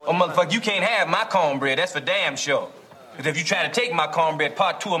Oh, motherfucker, you can't have my cornbread. That's for damn sure. Because if you try to take my cornbread,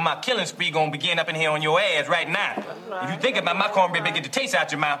 part 2 of my killing spree gonna begin up in here on your ass right now. If you think about my cornbread, get the taste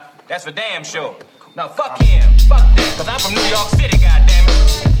out your mouth. That's for damn sure. Now, fuck him. Fuck that. Because I'm from New York City,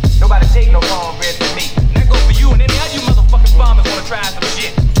 goddammit. Nobody take no cornbread from me. That go for you and any other you motherfucking farmers wanna try some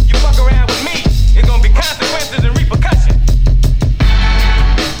shit. You fuck around with me, it's gonna be consequences and repercussions.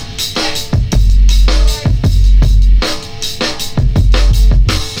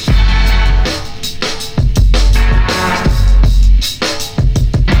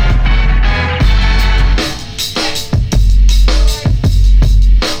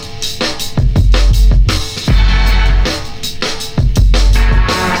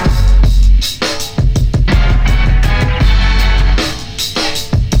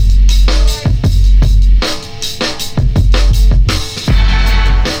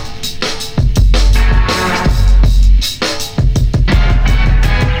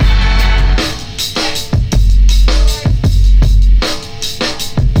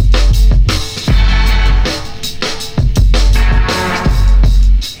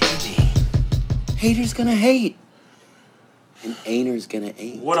 Haters gonna hate. And ain'ters gonna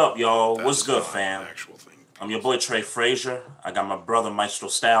ain't. What up, y'all? What's good, fam? I'm your boy Trey Frazier. I got my brother Maestro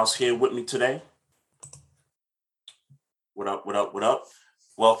Styles here with me today. What up, what up, what up?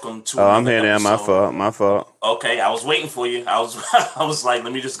 Welcome to I'm here now. My fault. Okay, I was waiting for you. I was like,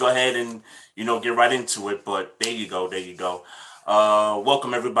 let me just go ahead and, get right into it. But there you go.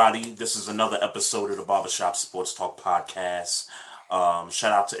 Welcome, everybody. This is another episode of the Barbershop Sports Talk Podcast.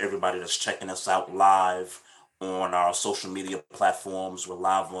 Shout out to everybody that's checking us out live on our social media platforms. We're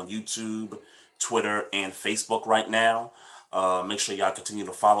live on YouTube, Twitter, and Facebook right now. Make sure y'all continue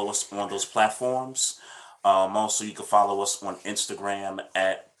to follow us on those platforms. Also, you can follow us on Instagram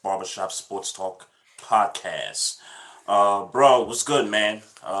at Barbershop Sports Talk Podcast. Bro, what's good, man?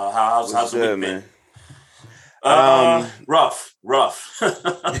 How's the week been? Rough.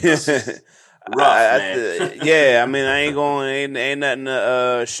 Man. Yeah, I mean, I ain't nothing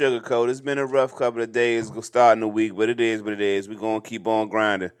to sugarcoat. It's been a rough couple of days starting the week, but it is what it is. We're going to keep on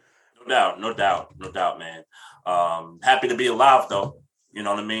grinding. No doubt, man. Happy to be alive, though. You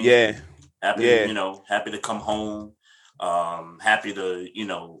know what I mean? Yeah. Happy to come home. Happy to,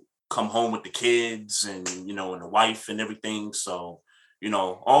 come home with the kids and, and the wife and everything. So,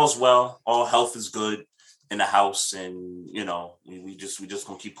 all's well. All health is good in the house, and we just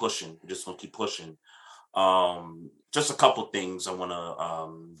gonna keep pushing. Just a couple things I want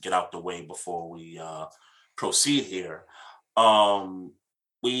to get out the way before we proceed here.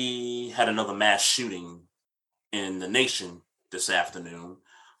 We had another mass shooting in the nation this afternoon.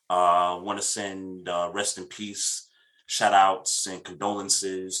 Want to send rest in peace, shout outs and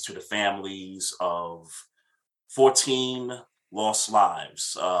condolences to the families of 14 lost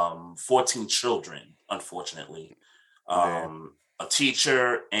lives, 14 children, unfortunately, a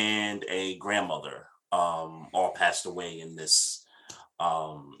teacher and a grandmother, all passed away in this,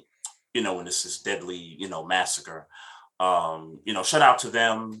 in this deadly, massacre. Shout out to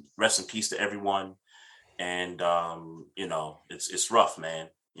them, rest in peace to everyone. And, it's rough, man.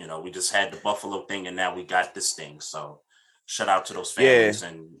 We just had the Buffalo thing and now we got this thing. So shout out to those families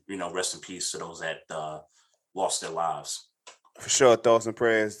and, rest in peace to those that lost their lives. For sure, thoughts and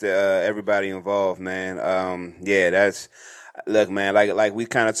prayers to everybody involved, man. Look, man, like we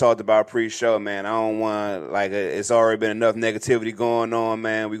kind of talked about pre-show, man. I don't want, it's already been enough negativity going on,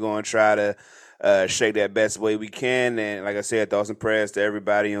 man. We're going to try to shake that best way we can. And like I said, thoughts and prayers to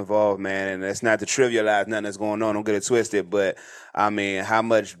everybody involved, man. And that's not to trivialize nothing that's going on. Don't get it twisted. But, I mean, how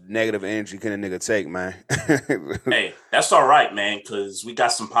much negative energy can a nigga take, man? Hey, that's all right, man, because we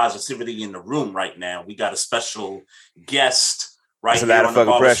got some positivity in the room right now. We got a special guest right here on the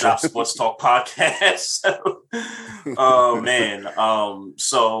Barbershop Sports Talk Podcast. Oh, man.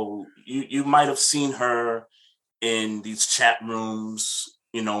 So you might have seen her in these chat rooms,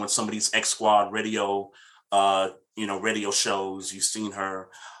 in some of these X Squad radio, radio shows. You've seen her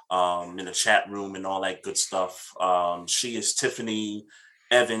in the chat room and all that good stuff. She is Tiffany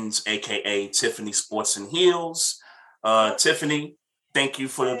Evans, a.k.a. Tiffany Sports and Heels. Tiffany, thank you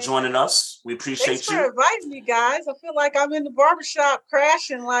for joining us. We appreciate Thanks for inviting me, guys. I feel like I'm in the barbershop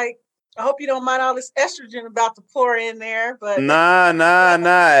crashing. I hope you don't mind all this estrogen about to pour in there. But nah.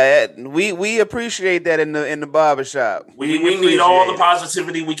 We appreciate that in the barbershop. We need all the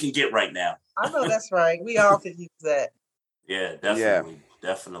positivity we can get right now. I know that's right. We all could use that. Yeah,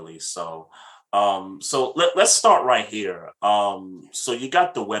 definitely. So, let's start right here. So you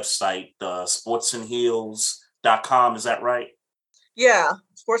got the website, sportsandheels.com. Is that right? Yeah,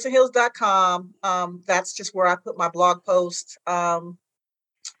 sportsandheels.com. That's just where I put my blog post.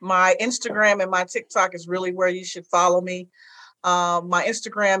 My Instagram and my TikTok is really where you should follow me. My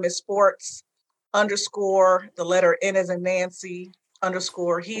Instagram is sports underscore the letter N as in Nancy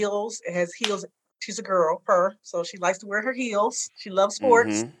underscore heels. It has heels. She's a girl, her, so she likes to wear her heels. She loves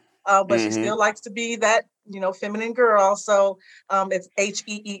sports, but she still likes to be that, feminine girl. So it's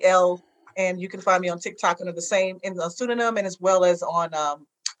HEEL, and you can find me on TikTok under the same in the pseudonym, and as well as on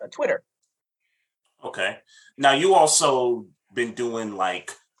Twitter. Okay. Now you also been doing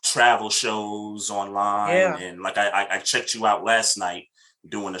like travel shows online, and like I checked you out last night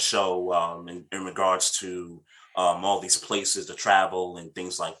doing a show in regards to all these places to travel and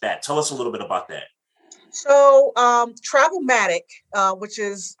things like that. Tell us a little bit about that. So Travelmatic, which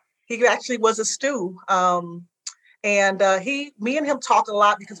is, he actually was a stew. And me and him talk a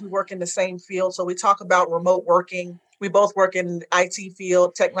lot because we work in the same field. So we talk about remote working. We both work in the IT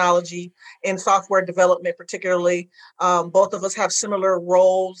field, technology, and software development, particularly. Both of us have similar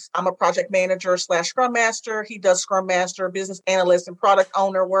roles. I'm a project manager / Scrum Master. He does Scrum Master, business analyst, and product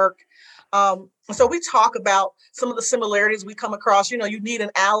owner work. So we talk about some of the similarities we come across. You need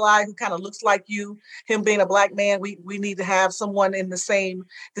an ally who kind of looks like you. Him being a Black man, we need to have someone in the same.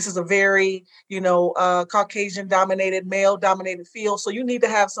 This is a very, Caucasian dominated, male dominated field. So you need to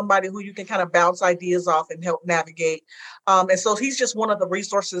have somebody who you can kind of bounce ideas off and help navigate. And so he's just one of the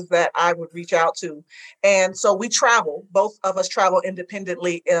resources that I would reach out to. And so we travel. Both of us travel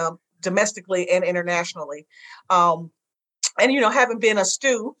independently, domestically and internationally. And, having been a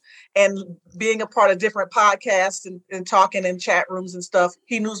stew and being a part of different podcasts and talking in chat rooms and stuff,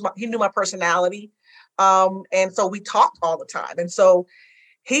 he knew my personality. And so we talked all the time. And so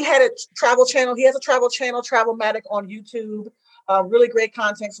he had a travel channel. He has a travel channel, Travelmatic, on YouTube. Really great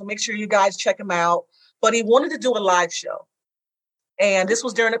content. So make sure you guys check him out. But he wanted to do a live show. And this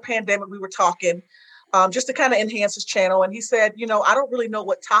was during the pandemic. We were talking just to kind of enhance his channel. And he said, I don't really know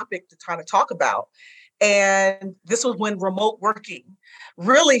what topic to kind of talk about. And this was when remote working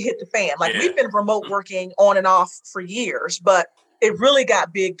really hit the fan. We've been remote working on and off for years, but it really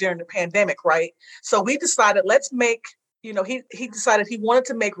got big during the pandemic, right? So we decided, let's make, he decided he wanted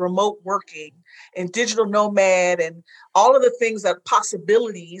to make remote working and digital nomad and all of the things, that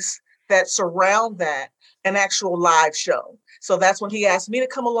possibilities that surround that, an actual live show. So that's when he asked me to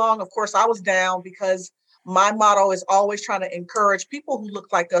come along. Of course, I was down because my motto is always trying to encourage people who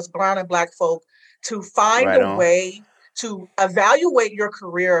look like us, brown and Black folk, to find a way to evaluate your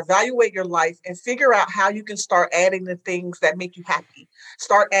career, evaluate your life, and figure out how you can start adding the things that make you happy,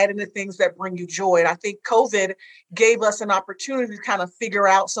 start adding the things that bring you joy. And I think COVID gave us an opportunity to kind of figure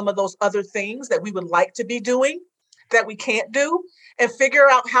out some of those other things that we would like to be doing that we can't do, and figure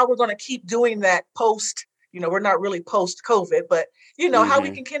out how we're going to keep doing that post. We're not really post-COVID, but, how we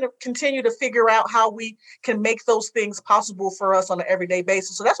can kind of continue to figure out how we can make those things possible for us on an everyday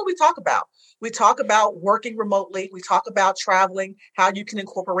basis. So that's what we talk about. We talk about working remotely. We talk about traveling, how you can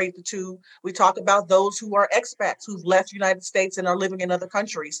incorporate the two. We talk about those who are expats who've left the United States and are living in other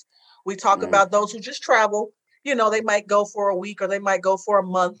countries. We talk about those who just travel. They might go for a week or they might go for a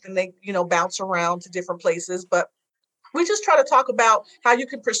month and they, bounce around to different places. But we just try to talk about how you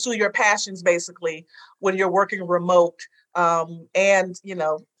can pursue your passions, basically, when you're working remote and,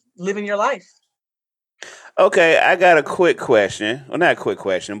 living your life. Okay, I got a quick question. Well, not a quick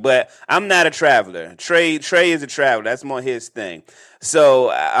question, but I'm not a traveler. Trey is a traveler. That's more his thing. So,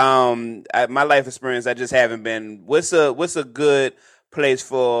 my life experience, I just haven't been. What's a good place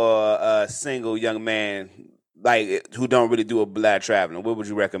for a single young man who don't really do a lot of traveling? What would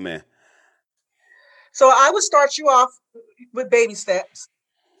you recommend? So I would start you off with baby steps.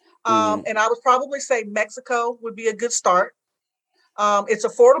 And I would probably say Mexico would be a good start. It's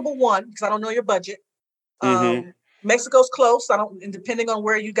affordable, one, because I don't know your budget. Mexico's close. And depending on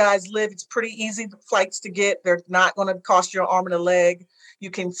where you guys live, it's pretty easy flights to get. They're not going to cost you an arm and a leg. You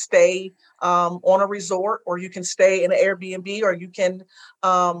can stay on a resort, or you can stay in an Airbnb, or you can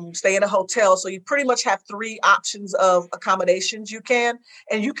stay in a hotel. So you pretty much have 3 options of accommodations you can,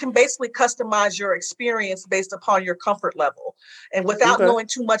 and you can basically customize your experience based upon your comfort level. And without knowing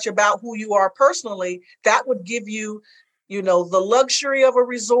too much about who you are personally, that would give you, the luxury of a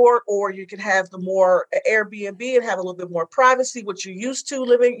resort, or you can have the more Airbnb and have a little bit more privacy, what you're used to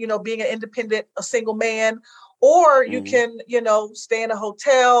living, being an independent, a single man. Or you can, stay in a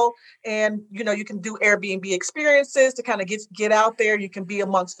hotel and, you can do Airbnb experiences to kind of get out there. You can be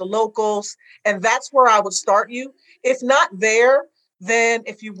amongst the locals. And that's where I would start you. If not there, then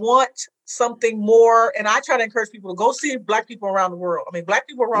if you want something more, and I try to encourage people to go see Black people around the world. I mean, Black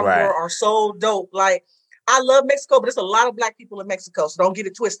people around the world are so dope. I love Mexico, but there's a lot of Black people in Mexico. So don't get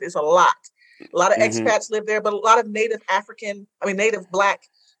it twisted. It's a lot. A lot of expats live there, but a lot of native Black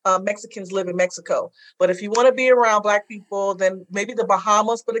Mexicans live in Mexico. But if you want to be around Black people, then maybe the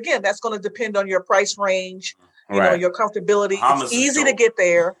Bahamas. But again, that's going to depend on your price range, you know, your comfortability. Bahamas it's easy to get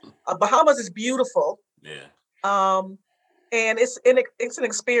there. Bahamas is beautiful. Yeah. And it's an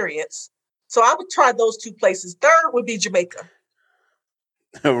experience. So I would try those two places. Third would be Jamaica.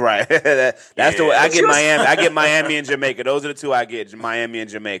 Right. That's the way I get Miami. I get Miami and Jamaica. Those are the two I get, Miami and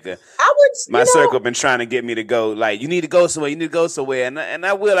Jamaica. My circle been trying to get me to go. Like, you need to go somewhere. You need to go somewhere, and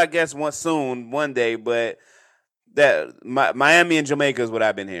I will, I guess, one day. But that Miami and Jamaica is what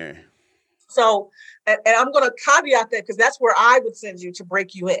I've been hearing. So, and I'm going to caveat that because that's where I would send you to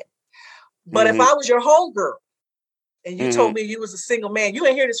break you in. But if I was your homegirl and you told me you was a single man, you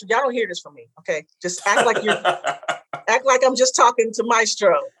ain't hear this. Y'all don't hear this from me. Okay, just act like you're. Act like I'm just talking to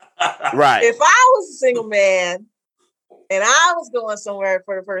Maestro. Right. If I was a single man and I was going somewhere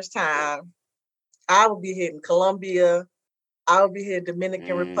for the first time, I would be hitting Colombia. I would be hitting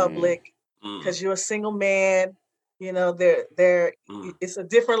Dominican Republic because you're a single man. You know, it's a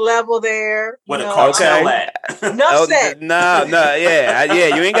different level there. What a cartel at. Enough said. No, yeah.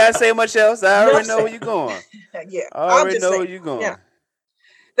 You ain't got to say much else. I already know where you're going. Yeah. I already know where you're going. Yeah.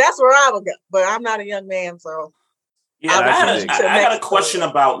 That's where I would go. But I'm not a young man, so. Yeah, I got a question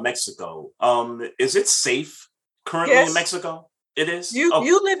about Mexico. Is it safe currently in Mexico? It is. You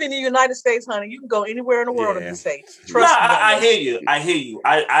live in the United States, honey. You can go anywhere in the world and be safe. Trust me. I hear you.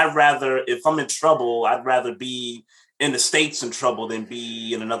 I'd rather, if I'm in trouble, I'd rather be in the States in trouble than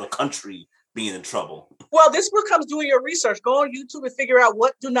be in another country being in trouble. Well, this becomes doing your research. Go on YouTube and figure out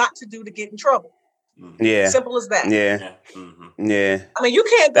what not to do to get in trouble. Yeah. Simple as that. Yeah. Yeah. I mean, you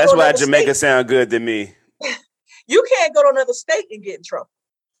can't go That's to why another Jamaica state. sound good to me. You can't go to another state and get in trouble.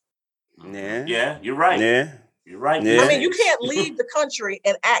 Yeah, you're right. Yeah. You're right. Yeah. I mean, you can't leave the country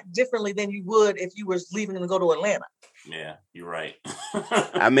and act differently than you would if you was leaving to go to Atlanta. Yeah, you're right.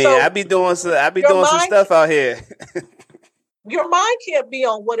 I mean, I be doing some stuff out here. Your mind can't be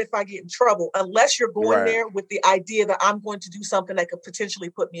on what if I get in trouble unless you're going there with the idea that I'm going to do something that could potentially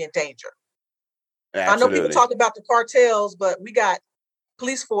put me in danger. Absolutely. I know people talk about the cartels, but we got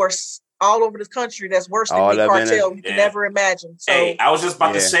police force all over this country that's worse than the cartel you can never imagine. So, hey, I was just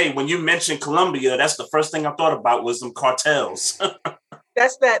about to say, when you mentioned Colombia, that's the first thing I thought about was them cartels.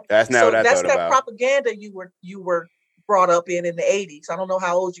 That's not what I thought about. That's that propaganda you were brought up in the 80s. I don't know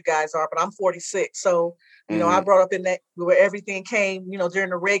how old you guys are, but I'm 46. So, you know, I brought up in that where everything came, you know,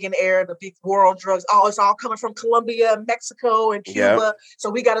 during the Reagan era, the big war on drugs. Oh, it's all coming from Colombia, Mexico, and Cuba. Yep. So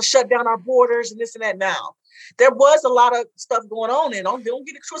we got to shut down our borders and this and that. Now, there was a lot of stuff going on, and don't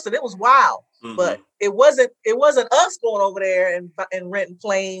get it twisted. It was wild, but it wasn't us going over there and renting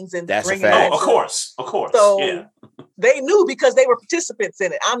planes and bringing. Of course. So they knew because they were participants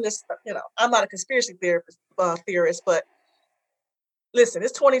in it. I'm just, I'm not a conspiracy theorist, but listen,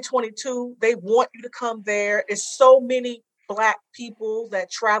 it's 2022. They want you to come there. It's so many Black people that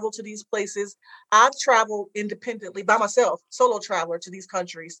travel to these places. I've traveled independently by myself, solo traveler to these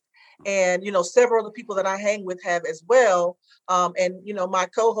countries. And, several of the people that I hang with have as well. And, my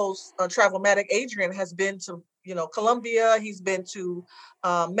co-host, Travelmatic Adrian, has been to, Colombia. He's been to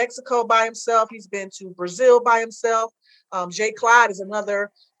Mexico by himself. He's been to Brazil by himself. Jay Clyde is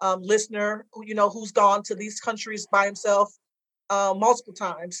another listener, who's gone to these countries by himself multiple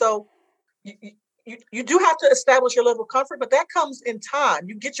times. So you do have to establish your level of comfort, but that comes in time.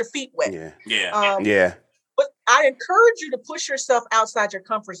 You get your feet wet. Yeah. But I encourage you to push yourself outside your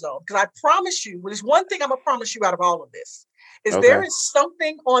comfort zone, because I promise you, there's one thing I'm going to promise you out of all of this, is there is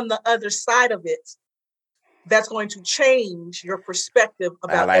something on the other side of it that's going to change your perspective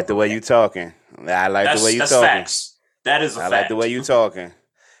about I like the way you're talking. I like the way you're talking. Facts. That is a fact. I like the way you're talking.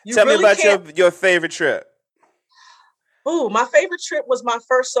 Tell me about your favorite trip. Ooh, my favorite trip was my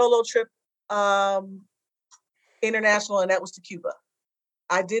first solo trip international, and that was to Cuba.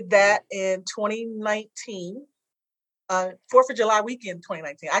 I did that in 2019, 4th of July weekend,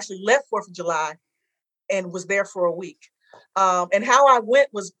 2019. I actually left 4th of July and was there for a week. And how I went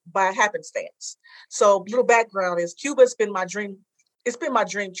was by happenstance. So little background is Cuba's been my dream. It's been my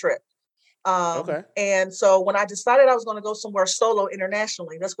dream trip. And so when I decided I was going to go somewhere solo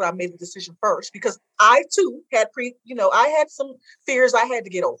internationally, that's when I made the decision first, because I too had I had some fears I had to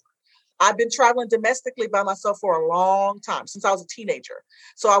get over. I've been traveling domestically by myself for a long time, since I was a teenager.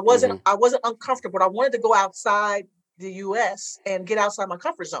 So I wasn't uncomfortable, but I wanted to go outside the US and get outside my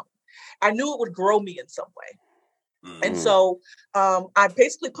comfort zone. I knew it would grow me in some way. And so I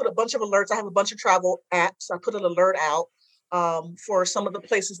basically put a bunch of alerts. I have a bunch of travel apps. I put an alert out for some of the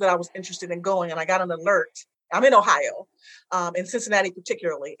places that I was interested in going. And I got an alert I'm in Ohio, in Cincinnati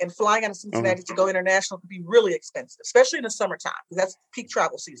particularly, and flying out of Cincinnati to go international could be really expensive, especially in the summertime, because that's peak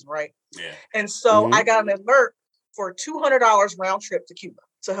travel season, right? Yeah. And so I got an alert for $200 round trip to Cuba,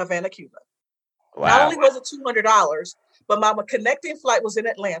 to Havana, Cuba. Wow. Not only was it $200, but my connecting flight was in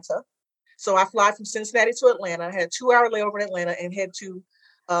Atlanta. So I fly from Cincinnati to Atlanta. I had a 2-hour layover in Atlanta and head to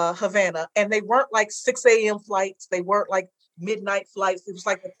Havana. And they weren't like 6 a.m. flights. They weren't like midnight flights. It was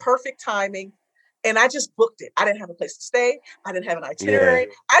like the perfect timing. And I just booked it. I didn't have a place to stay. I didn't have an itinerary.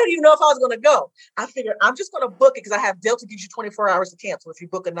 Yeah. I didn't even know if I was going to go. I figured I'm just going to book it because I have Delta gives you 24 hours to cancel if you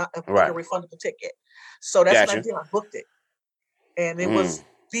book a refundable ticket. So that's what I did. I booked it. And it was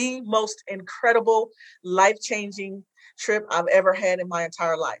the most incredible, life-changing trip I've ever had in my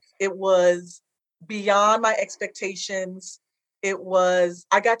entire life. It was beyond my expectations.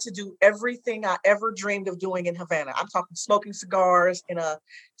 I got to do everything I ever dreamed of doing in Havana. I'm talking smoking cigars in a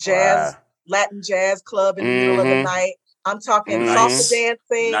Latin jazz club in the middle of the night. I'm talking salsa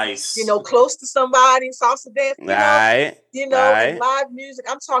dancing, close to somebody, salsa dancing, and live music.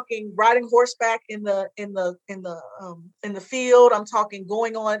 I'm talking riding horseback in the field. I'm talking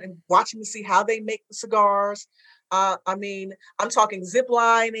going on and watching to see how they make the cigars. I'm talking zip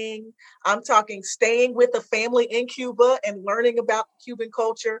lining. I'm talking staying with a family in Cuba and learning about Cuban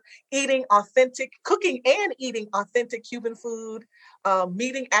culture, cooking and eating authentic Cuban food,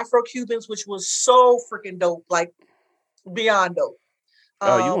 meeting Afro-Cubans, which was so freaking dope, like beyond dope.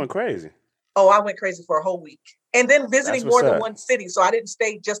 You went crazy. Oh, I went crazy for a whole week. And then visiting more than one city. So I didn't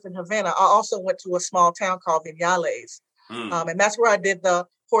stay just in Havana. I also went to a small town called Vinales. And that's where I did the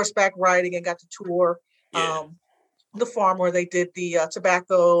horseback riding and got to tour the farm where they did the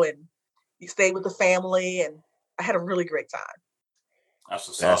tobacco, and you stayed with the family, and I had a really great time. That's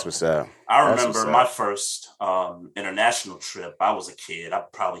what's up. I remember my first international trip. I was a kid. I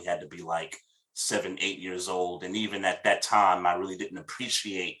probably had to be like 7, 8 years old. And even at that time, I really didn't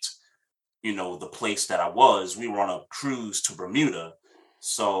appreciate, the place that I was. We were on a cruise to Bermuda.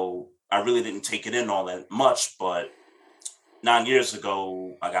 So I really didn't take it in all that much. But 9 years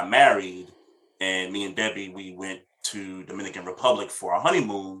ago, I got married, and me and Debbie, we went to Dominican Republic for our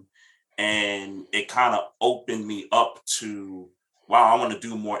honeymoon, and it kind of opened me up to, wow, I want to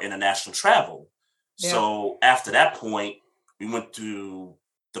do more international travel. Yeah. So after that point, we went to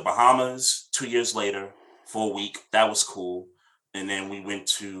the Bahamas 2 years later for a week. That was cool. And then we went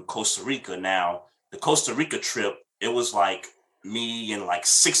to Costa Rica. Now, the Costa Rica trip, it was like me and like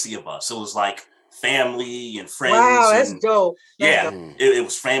 60 of us. It was like family and friends. Wow, that's dope. It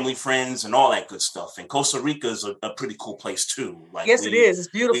was family, friends, and all that good stuff. And Costa Rica is a pretty cool place too. Like, yes, it is. It's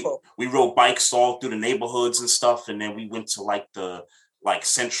beautiful. We rode bikes all through the neighborhoods and stuff, and then we went to like the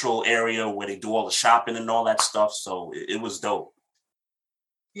central area where they do all the shopping and all that stuff. So it was dope.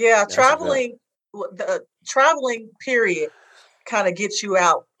 Yeah, the traveling period kind of gets you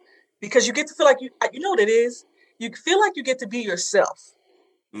out because you get to feel like you know what it is. You feel like you get to be yourself.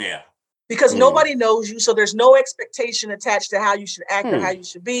 Yeah. Because nobody knows you, so there's no expectation attached to how you should act or how you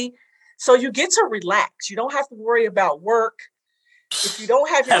should be. So you get to relax. You don't have to worry about work. If you don't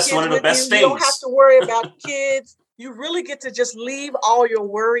have your kids with you, you don't have to worry about kids. You really get to just leave all your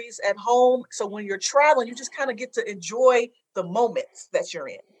worries at home. So when you're traveling, you just kind of get to enjoy the moments that you're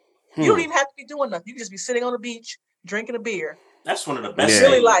in. You don't even have to be doing nothing. You can just be sitting on the beach, drinking a beer. That's one of the best things.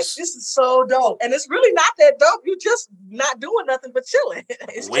 Really like, this is so dope. And it's really not that dope. You're just not doing nothing but chilling.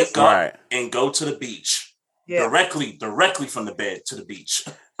 Wake up and go to the beach. Yeah. Directly from the bed to the beach.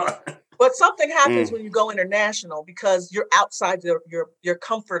 But something happens when you go international because you're outside your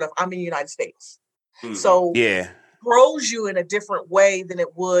comfort of, I'm in the United States. So grows you in a different way than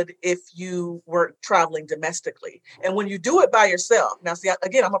it would if you were traveling domestically. And when you do it by yourself, now see,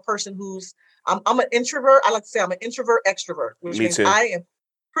 again, I'm a person I'm an introvert. I like to say I'm an introvert extrovert, which means I am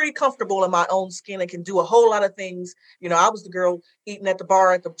pretty comfortable in my own skin and can do a whole lot of things. I was the girl eating at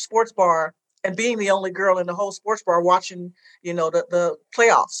the sports bar and being the only girl in the whole sports bar watching, the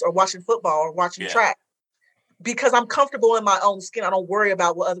playoffs or watching football or watching track. Because I'm comfortable in my own skin. I don't worry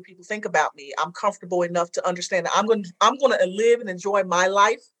about what other people think about me. I'm comfortable enough to understand that I'm going to live and enjoy my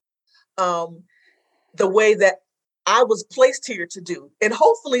life the way that I was placed here to do. And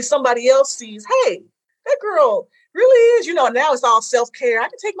hopefully somebody else sees, hey, that girl really is, now it's all self-care. I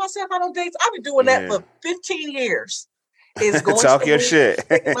can take myself out on dates. I've been doing that for 15 years. Is going talk your shit.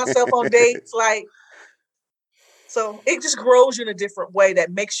 Taking myself on dates. So it just grows you in a different way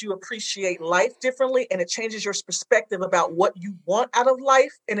that makes you appreciate life differently, and it changes your perspective about what you want out of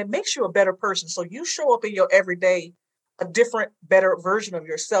life, and it makes you a better person. So you show up in your everyday a different, better version of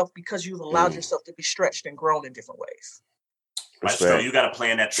yourself because you've allowed yourself to be stretched and grown in different ways. Maestro, you got to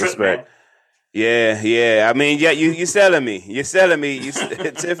plan that trip, man. Yeah. I mean, yeah, you selling me. You're selling me.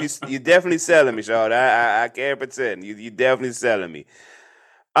 Tiff, you definitely selling me, Sean. I can't pretend. You definitely selling me.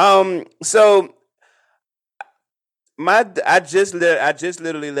 So I just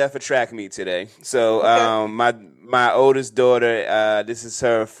literally left a track meet today. So Okay. my oldest daughter, this is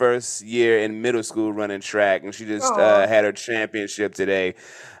her first year in middle school running track, and she just Oh, had her championship today.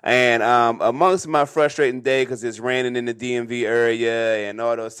 And amongst my frustrating day because it's raining in the DMV area and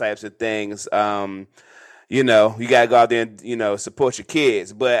all those types of things, you gotta go out there and support your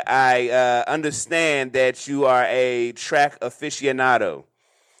kids. But I understand that you are a track aficionado.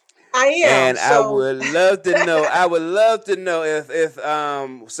 I am. And I So would love to know. I would love to know if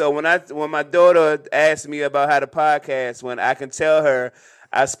so when my daughter asked me about how to podcast, when I can tell her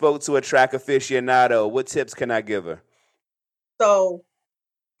I spoke to a track aficionado, what tips can I give her? so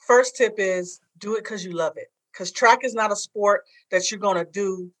first tip is do it because you love it. Because track is not a sport that you're gonna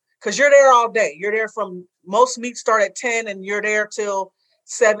do because you're there all day. You're there from most meets start at 10 and you're there till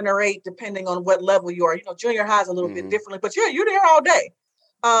 7 or 8, depending on what level you are. Junior high is a little bit Hmm. differently, but you're there all day.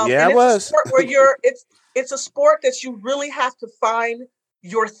 Yeah, I And it's a was. sport where it's a sport that you really have to find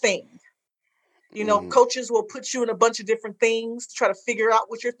your thing. Hmm. Coaches will put you in a bunch of different things to try to figure out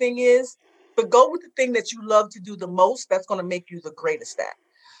what your thing is, but go with the thing that you love to do the most. That's going to make you the greatest at.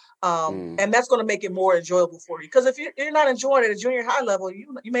 Mm. And that's going to make it more enjoyable for you. Because if you're not enjoying it at junior high level, you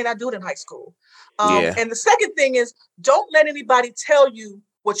may not do it in high school. Yeah. And the second thing is don't let anybody tell you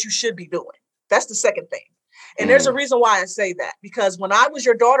what you should be doing. That's the second thing. And there's a Mm. reason why I say that, because when I was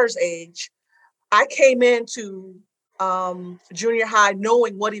your daughter's age, I came into junior high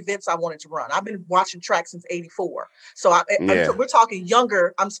knowing what events I wanted to run. I've been watching track since '84. So Yeah. we're talking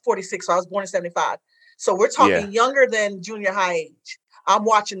younger. I'm 46, so I was born in '75. So we're Yeah. talking younger than junior high age. I'm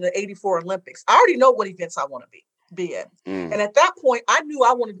watching the '84 Olympics. I already know what events I want to be in. Mm. And at that point, I knew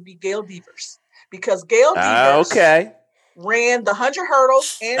I wanted to be Gail Devers because Gail Ah, Devers okay. ran the 100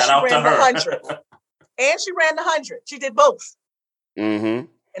 hurdles and Shout she out to ran the her. 100. And she ran the 100. She did both. Mm-hmm.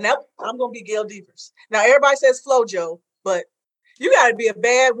 And I'm going to be Gail Devers. Now, everybody says FloJo, but you got to be a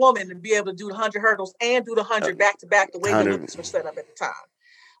bad woman to be able to do the 100 hurdles and do the 100 back to back the way the 100. Olympics were set up at the time.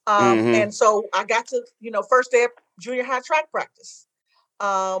 Mm-hmm. And so I got to, first day of junior high track practice.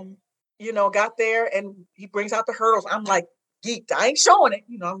 Got there and he brings out the hurdles. I'm like geeked. I ain't showing it.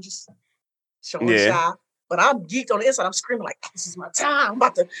 I'm just showing Yeah. shy. But I'm geeked on the inside. I'm screaming like, this is my time.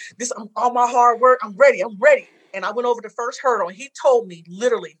 I'm all my hard work. I'm ready. And I went over the first hurdle and he told me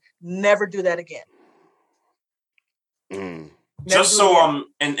literally never do that again. Mm. Just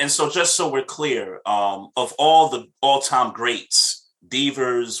so just so we're clear, of all the all-time greats,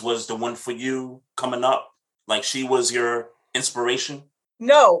 Devers was the one for you coming up? Like she was your inspiration?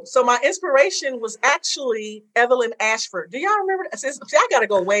 No. So my inspiration was actually Evelyn Ashford. Do y'all remember that? See, I got to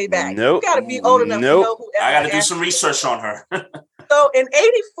go way back. Nope. You got to be old enough to know who Evelyn I got to do Ashford some research on her. So in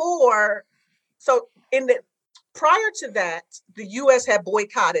 '84, prior to that, the U.S. had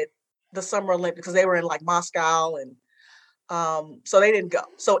boycotted the Summer Olympics because they were in like Moscow, and so they didn't go.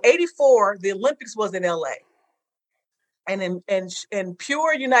 So '84, the Olympics was in L.A. And in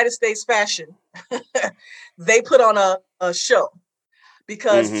pure United States fashion, they put on a show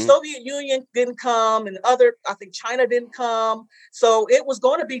because the Soviet Union didn't come and I think China didn't come. So it was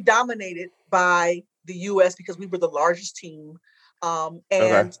going to be dominated by the U.S. because we were the largest team.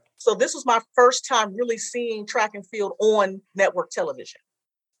 So this was my first time really seeing track and field on network television.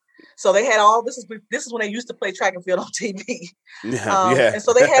 So they had this is when they used to play track and field on TV. Yeah. And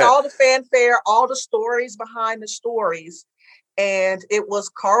so they had all the fanfare, all the stories behind the stories. And it was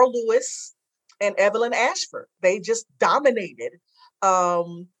Carl Lewis and Evelyn Ashford. They just dominated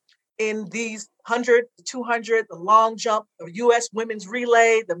in these 100, 200, the long jump, the U.S. women's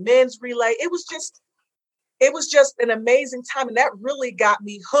relay, the men's relay. It was just an amazing time. And that really got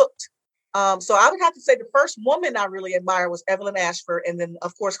me hooked. So I would have to say the first woman I really admire was Evelyn Ashford. And then,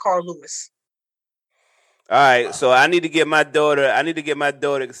 of course, Carl Lewis. All right, so I need to get my daughter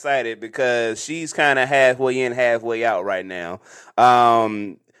excited because she's kind of halfway in, halfway out right now.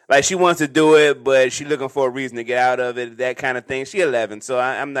 Like she wants to do it, but she's looking for a reason to get out of it, that kind of thing. She's 11, so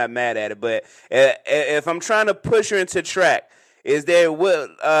I'm not mad at it. But if I'm trying to push her into track, is there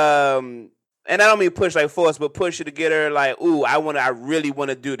and I don't mean push like force, but push her to get her like, ooh, I really want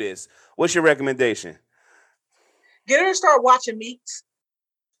to do this. What's your recommendation? Get her to start watching meets.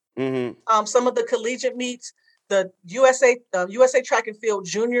 Mm-hmm. Some of the collegiate meets, the USA Track and Field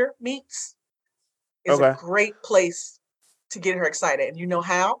Junior meets is a great place to get her excited. And you know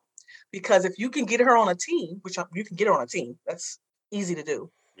how? Because if you can get her on a team, which you can get her on a team, that's easy to do.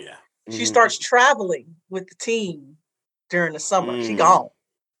 Yeah. She starts traveling with the team during the summer. She gone.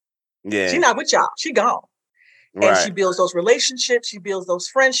 Yeah. She's not with y'all. She gone. Right. And she builds those relationships. She builds those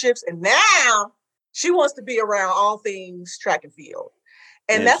friendships. And now she wants to be around all things track and field.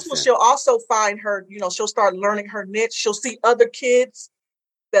 And that's when she'll also find her, she'll start learning her niche. She'll see other kids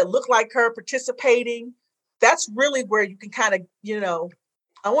that look like her participating. That's really where you can kind of,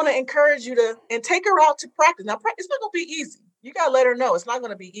 I want to encourage you and take her out to practice. Now, it's not going to be easy. You got to let her know it's not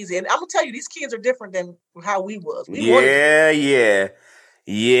going to be easy. And I'm going to tell you, these kids are different than how we was.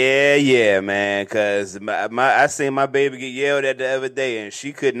 Yeah, man. Because I seen my baby get yelled at the other day, and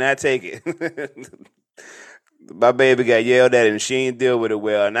she could not take it. My baby got yelled at, and she ain't deal with it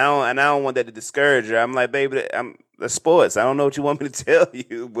well. And I don't want that to discourage her. I'm like, baby, I'm the sports. I don't know what you want me to tell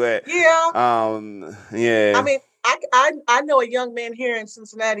you, but yeah. Yeah. I mean, I know a young man here in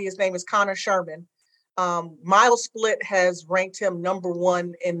Cincinnati. His name is Connor Sherman. Miles Split has ranked him number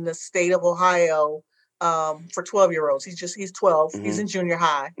 1 in the state of Ohio for 12-year-olds. He's 12. Mm-hmm. He's in junior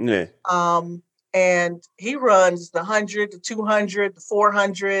high. Yeah. And he runs the 100, the 200, the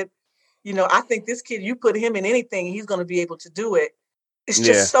 400. I think this kid, you put him in anything, he's going to be able to do it. It's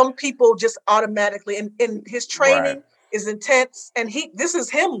just some people just automatically, and his training is intense. And this is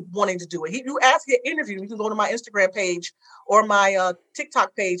him wanting to do it. You ask him interview, you can go to my Instagram page or my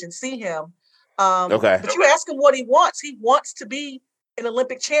TikTok page and see him. But you ask him what he wants. He wants to be an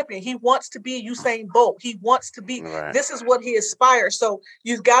Olympic champion. He wants to be Usain Bolt. He wants to be, this is what he aspires. So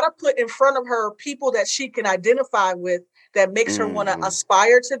you've got to put in front of her people that she can identify with that makes her want to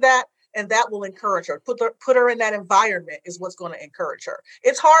aspire to that. And that will encourage her. Put her in that environment is what's going to encourage her.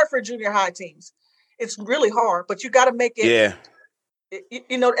 It's hard for junior high teams. It's really hard, but you got to make it,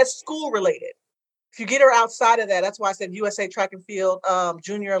 it's school related. If you get her outside of that, that's why I said USA Track and Field,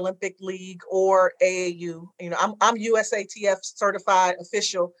 Junior Olympic League, or AAU. I'm USATF certified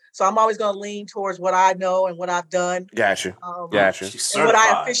official, so I'm always going to lean towards what I know and what I've done. Gotcha. And what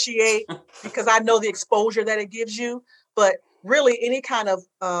I officiate, because I know the exposure that it gives you. But really, any kind of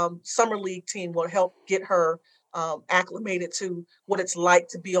summer league team will help get her acclimated to what it's like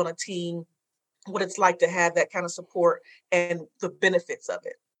to be on a team, what it's like to have that kind of support, and the benefits of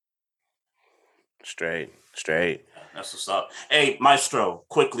it. Straight. That's what's up. Hey, Maestro,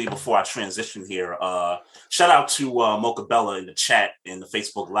 quickly before I transition here, shout out to Mocha Bella in the chat, in the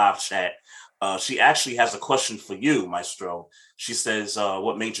Facebook live chat. She actually has a question for you, Maestro. She says,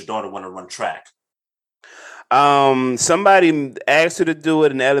 what made your daughter want to run track? Somebody asked her to do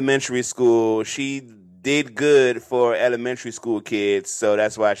it in elementary school. She did good for elementary school kids, so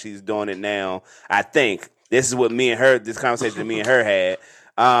that's why she's doing it now. I think this is what this conversation that me and her had.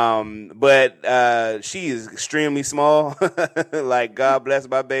 But she is extremely small. Like, God bless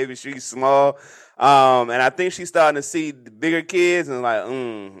my baby, she's small. And I think she's starting to see the bigger kids and like, I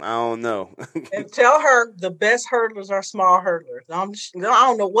don't know. And tell her the best hurdlers are small hurdlers. I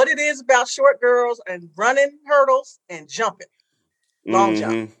don't know what it is about short girls and running hurdles and jumping. Long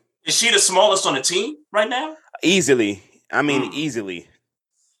jump. Is she the smallest on the team right now? Easily. Easily.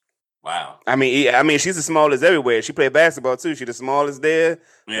 Wow. I mean, she's the smallest everywhere. She played basketball too. She's the smallest there.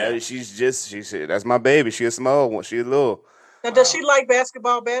 Yeah. She said, that's my baby. She's a small one. She's a little. Now, does she like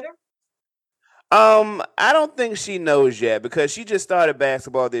basketball better? I don't think she knows yet because she just started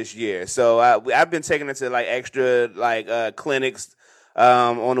basketball this year. So I've been taking her to like extra clinics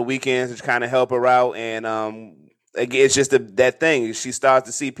on the weekends to kind of help her out, and it's just that thing. She starts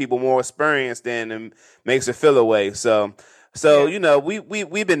to see people more experienced and makes her feel away. So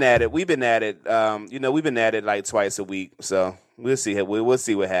we've been at it. We've been at it like twice a week. So we'll see. We'll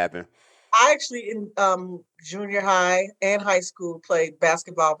see what happens. I actually in junior high and high school played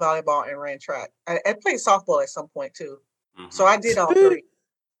basketball, volleyball, and ran track. I played softball at some point too. Mm-hmm. So I did all three.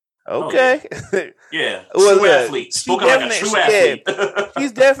 Okay. Yeah. True athlete. Spoken like a true athlete.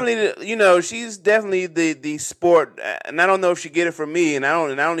 She's definitely, she's definitely the sport. And I don't know if she get it from me, and I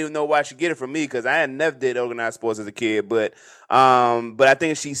don't even know why she get it from me because I had never did organized sports as a kid. But I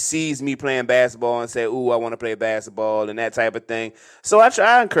think she sees me playing basketball and say, "Ooh, I want to play basketball," and that type of thing. So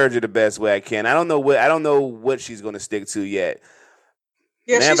I encourage her the best way I can. I don't know what she's going to stick to yet.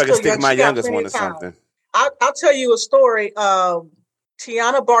 Yeah, man, she's if I can still stick young. my She got youngest plenty one of to time. something. I'll tell you a story.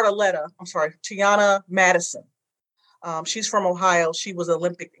 Tiana Madison. She's from Ohio. She was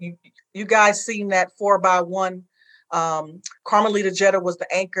Olympic. You guys seen that 4x1? Carmelita Jeter was the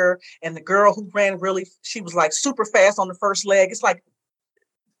anchor, and the girl who ran she was like super fast on the first leg. It's like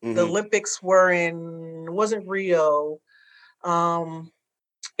the Olympics wasn't Rio.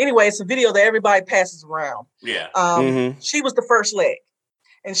 Anyway, it's a video that everybody passes around. Yeah. She was the first leg,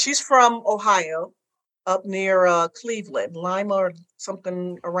 and she's from Ohio, up near Cleveland, Lima or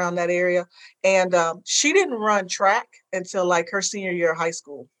something around that area. And she didn't run track until like her senior year of high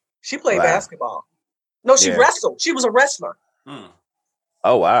school. She played Wow. basketball. No, she Yeah. wrestled. She was a wrestler.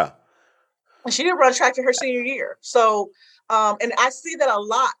 Oh wow. And she didn't run track in her senior year. So, and I see that a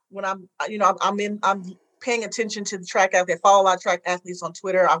lot when I'm paying attention to the track athlete. I follow a lot of track athletes on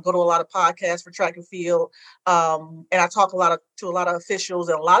Twitter. I go to a lot of podcasts for track and field. And I talk to a lot of officials,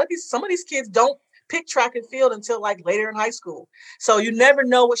 and some of these kids don't pick track and field until like later in high school. So you never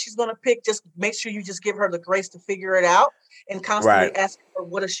know what she's going to pick. Just make sure you just give her the grace to figure it out and constantly ask her,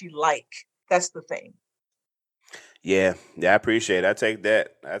 what does she like? That's the thing. Yeah, I appreciate it. I take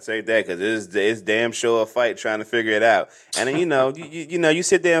that because it's damn sure a fight trying to figure it out. And then you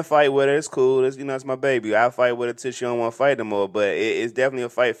sit there and fight with her. It's cool. It's my baby. I'll fight with her till she don't want to fight no more. But it's definitely a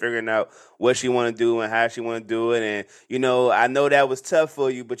fight figuring out what she want to do and how she want to do it. And I know that was tough for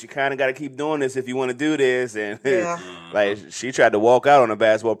you, but you kind of got to keep doing this if you want to do this. And like she tried to walk out on a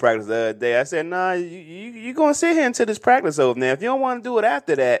basketball practice the other day. I said, nah, you gonna sit here until this practice over. Now, if you don't want to do it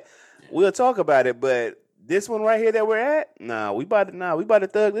after that, we'll talk about it. But this one right here that we're at, we about to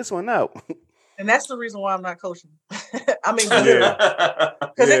thug this one out. And that's the reason why I'm not coaching. I mean,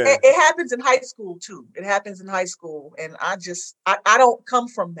 because it happens in high school too. It happens in high school, and I don't come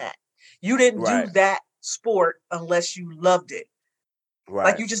from that. You didn't do that sport unless you loved it. Right.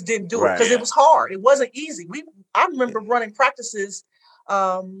 Like you just didn't do it because it was hard. It wasn't easy. I remember running practices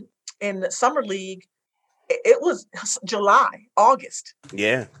in the summer league. It was July, August.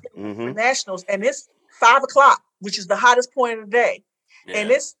 Yeah. Mm-hmm. For nationals, and it's 5:00, which is the hottest point of the day. Yeah. And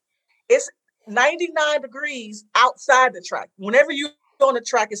it's 99 degrees outside the track. Whenever you go on the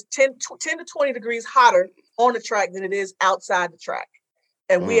track, it's 10 to 20 degrees hotter on the track than it is outside the track.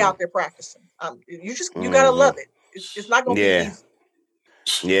 And we out there practicing. You got to love it. It's not going to be easy.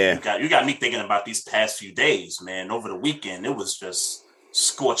 Yeah. You got me thinking about these past few days, man. Over the weekend, it was just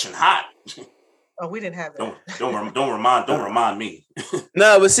scorching hot. Oh, we didn't have that. Don't remind me.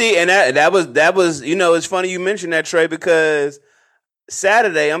 No, but see, and that was it's funny you mentioned that, Trey, because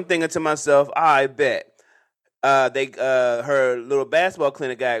Saturday I'm thinking to myself, I bet her little basketball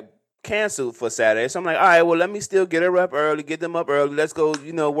clinic got canceled for Saturday. So I'm like, all right, well, let me still get her up early, get them up early. Let's go,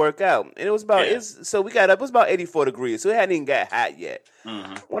 work out. And it was about so we got up. It was about 84 degrees, so it hadn't even got hot yet.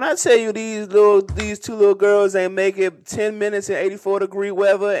 Mm-hmm. When I tell you these two little girls ain't make it 10 minutes in 84-degree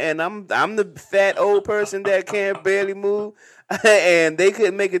weather, and I'm the fat old person that can't barely move, and they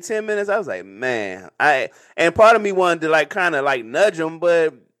couldn't make it 10 minutes, I was like, man, and part of me wanted to kind of nudge them,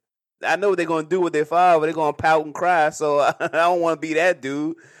 but I know what they're gonna do with their father. They're gonna pout and cry, so I don't want to be that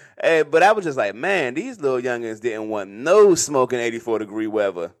dude. But I was just like, man, these little youngins didn't want no smoking 84-degree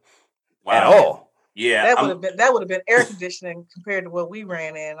weather at all. Yeah, that would have been air conditioning compared to what we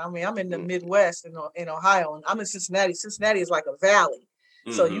ran in. I mean, I'm in the Midwest in Ohio, and I'm in Cincinnati. Cincinnati is like a valley,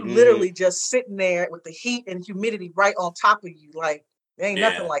 so you literally just sitting there with the heat and humidity right on top of you. Like there ain't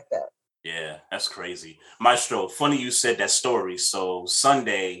nothing like that. Yeah, that's crazy, Maestro. Funny you said that story. So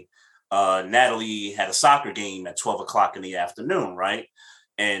Sunday, Natalie had a soccer game at 12:00 in the afternoon, right?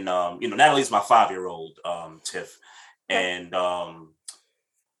 And, Natalie's my 5-year-old, Tiff. And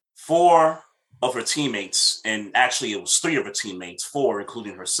 4 of her teammates, and actually it was 3 of her teammates, 4,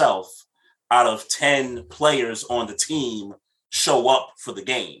 including herself, out of 10 players on the team show up for the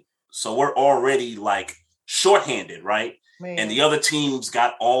game. So we're already shorthanded, right? Man. And the other teams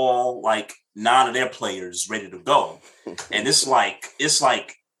got all 9 of their players ready to go. And it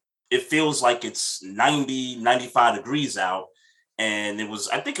feels like it's 90, 95 degrees out. And it was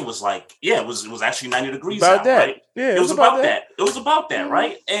actually 90 degrees out, right? Yeah, it was about that. It was about that,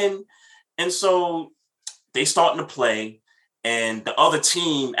 right? And so they starting to play, and the other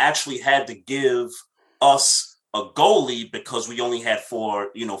team actually had to give us a goalie because we only had 4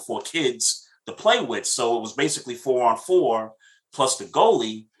 kids to play with. So it was basically 4-on-4 plus the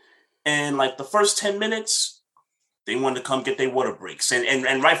goalie. And the first 10 minutes, they wanted to come get their water breaks,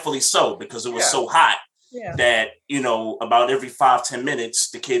 and rightfully so, because it was so hot. Yeah. That, about every 5-10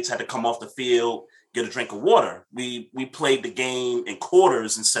 minutes, the kids had to come off the field, get a drink of water. We played the game in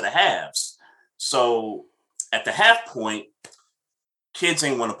quarters instead of halves. So at the half point, kids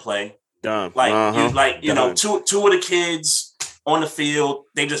ain't want to play. Done. Two of the kids on the field,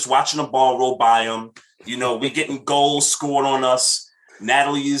 they just watching the ball roll by them. We getting goals scored on us.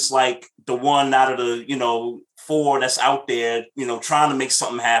 Natalie is the one out of the, 4 that's out there, trying to make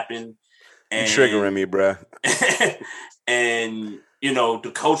something happen. And, you're triggering me, bro. And,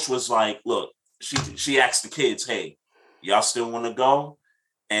 the coach was like, look, she asked the kids, hey, y'all still want to go?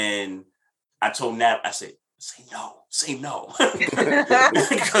 And I told Nat, I said, say no.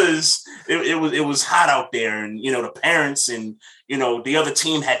 Because it was hot out there, and, the parents and, the other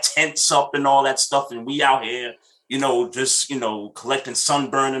team had tents up and all that stuff. And we out here, just collecting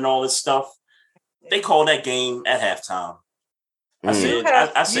sunburn and all this stuff. They call that game at halftime. I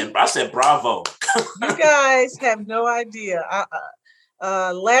said, bravo. You guys have no idea.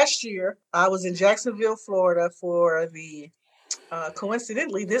 Last year, I was in Jacksonville, Florida for the,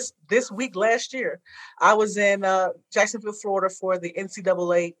 coincidentally, this week last year, I was in Jacksonville, Florida for the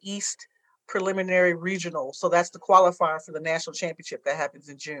NCAA East Preliminary Regional. So that's the qualifier for the national championship that happens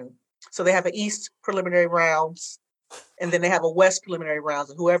in June. So they have an East preliminary rounds, and then they have a West preliminary rounds,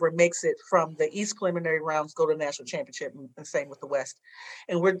 and whoever makes it from the East preliminary rounds go to the national championship, and same with the West.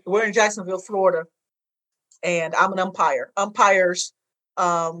 And we're in Jacksonville, Florida, and I'm an umpire. Umpires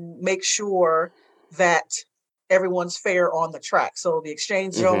make sure that everyone's fair on the track. So the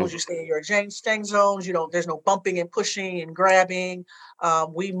exchange zones, you stay in your exchange zones. There's no bumping and pushing and grabbing.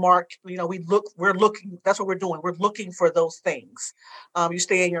 We mark, we're looking, that's what we're doing. We're looking for those things. You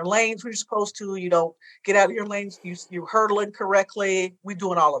stay in your lanes where you're supposed to. You don't get out of your lanes. You're hurdling correctly. We're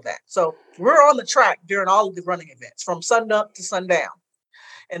doing all of that. So we're on the track during all of the running events from sunup to sundown.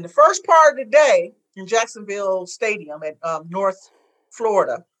 And the first part of the day in Jacksonville Stadium at North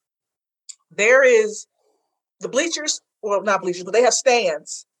Florida, there is the bleachers, well, not bleachers, but they have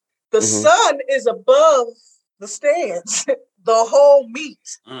stands. The sun is above the stands, the whole meet.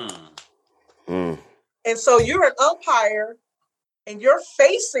 And so you're an umpire and you're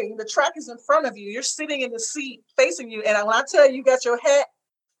facing, the track is in front of you. You're sitting in the seat facing you. And when I tell you got your hat,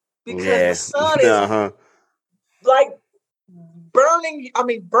 because the sun is like burning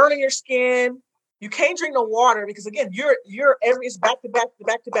your skin. You can't drink no water because, again, it's back to back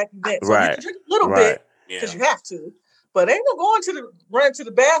events. So you can drink a little bit because you have to, but ain't no running to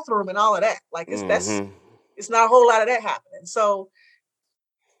the bathroom and all of that. Like it's not a whole lot of that happening. So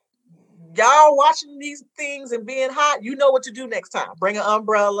y'all watching these things and being hot, you know what to do next time. Bring an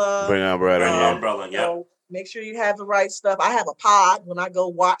umbrella. Make sure you have the right stuff. I have a pod when I go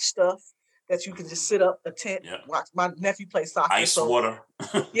watch stuff that you can just sit up a tent, watch. My nephew plays soccer. Ice water.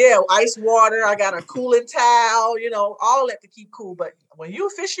 Ice water. I got a cooling towel, all that to keep cool. But when you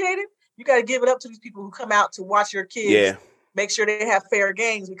officiating, you got to give it up to these people who come out to watch your kids. Yeah. Make sure they have fair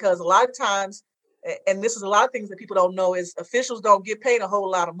games, because a lot of times, and this is a lot of things that people don't know, is officials don't get paid a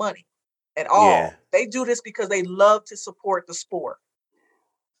whole lot of money at all. Yeah. They do this because they love to support the sport.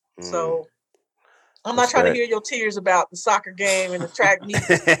 So I'm not trying to hear your tears about the soccer game and the track meet.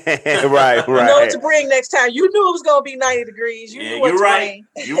 Right. You know what to bring next time. You knew it was going to be 90 degrees. You knew what to bring.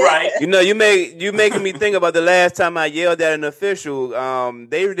 You're right. You making me think about the last time I yelled at an official.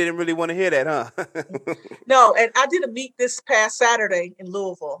 They didn't really want to hear that, huh? No, and I did a meet this past Saturday in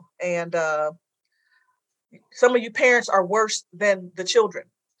Louisville, and some of you parents are worse than the children.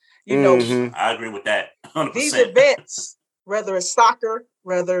 I agree with that. 100%. These events, whether it's soccer,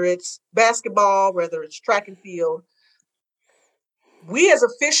 whether it's basketball, whether it's track and field, we as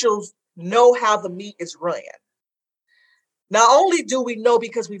officials know how the meet is ran. Not only do we know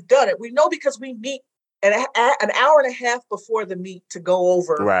because we've done it, we know because we meet an hour and a half before the meet to go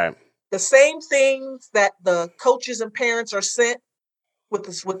over the same things that the coaches and parents are sent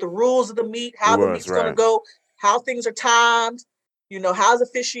with the rules of the meet, how the meet's going to go, how things are timed, how's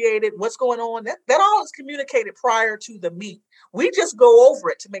officiated, what's going on. That all is communicated prior to the meet. We just go over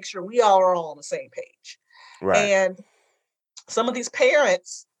it to make sure we all are all on the same page. Right. And some of these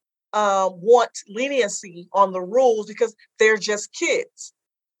parents want leniency on the rules because they're just kids.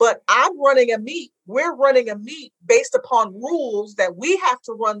 But we're running a meet based upon rules that we have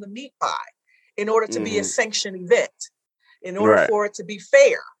to run the meet by in order to be a sanctioned event, in order for it to be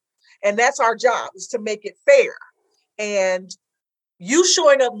fair. And that's our job, is to make it fair. And you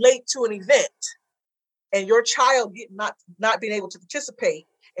showing up late to an event and your child not being able to participate,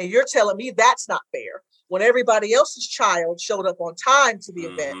 and you're telling me that's not fair, when everybody else's child showed up on time to the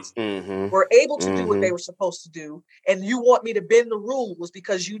event, were able to do what they were supposed to do, and you want me to bend the rules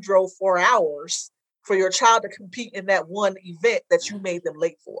because you drove 4 hours for your child to compete in that one event that you made them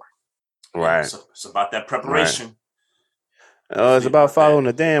late for. Right. So it's about that preparation. Right. It's about following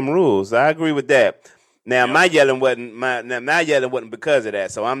the damn rules. I agree with that. Now, my yelling wasn't because of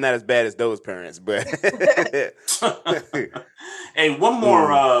that, so I'm not as bad as those parents. But hey, one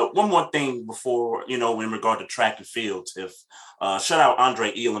more thing before in regard to track and field. If shout out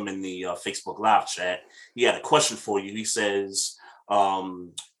Andre Elam in the Facebook Live chat. He had a question for you. He says,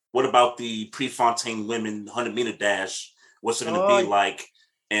 "What about the Prefontaine women 100-meter dash? What's it going to be like,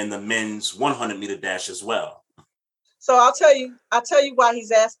 and the men's 100-meter dash as well?" So I'll tell you why he's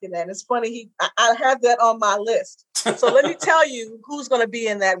asking that. It's funny. I have that on my list. So let me tell you who's going to be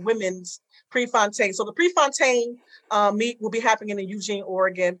in that women's Prefontaine. So the Prefontaine meet will be happening in Eugene,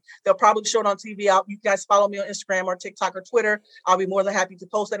 Oregon. They'll probably show it on TV. You guys follow me on Instagram or TikTok or Twitter. I'll be more than happy to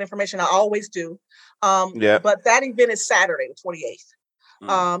post that information. I always do. But that event is Saturday, the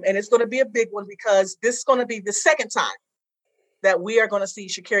 28th. And it's going to be a big one because this is going to be the second time that we are going to see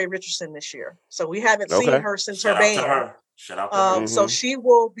Sha'Carri Richardson this year. So we haven't seen her since her ban. Shout out to her. So she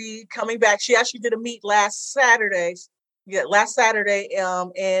will be coming back. She actually did a meet last Saturday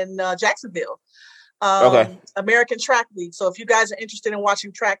in Jacksonville. American Track League. So if you guys are interested in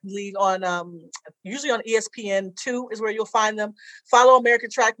watching Track League on usually on ESPN2 is where you'll find them. Follow American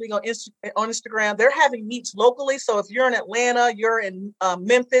Track League on Instagram. They're having meets locally. So if you're in Atlanta, you're in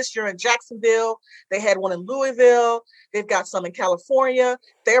Memphis, you're in Jacksonville. They had one in Louisville. They've got some in California.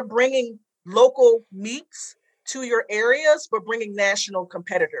 They're bringing local meets to your areas, but bringing national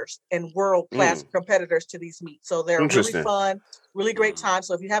competitors and world-class competitors to these meets. So they're really fun, really great time.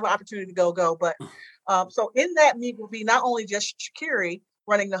 So if you have an opportunity to go. But so in that meet will be not only just Sha'Carri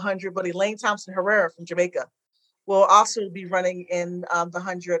running the 100, but Elaine Thompson-Herrera from Jamaica will also be running in the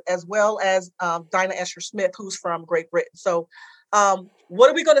 100, as well as Dinah Escher-Smith, who's from Great Britain. So what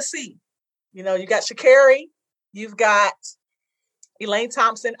are we going to see? You know, you got Sha'Carri, you've got Elaine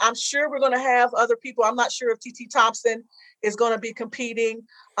Thompson. I'm sure we're going to have other people. I'm not sure if TT Thompson is going to be competing.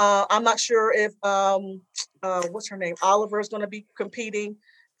 I'm not sure if, what's her name? Oliver is going to be competing.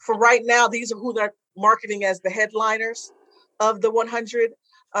 For right now, these are who they're marketing as the headliners of the 100.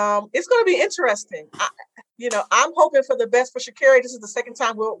 It's going to be interesting. I'm hoping for the best for Sha'Carri. This is the second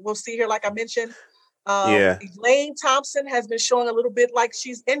time we'll see her, like I mentioned. Elaine Thompson has been showing a little bit like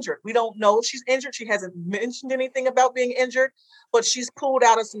she's injured. We don't know if she's injured. She hasn't mentioned anything about being injured, but she's pulled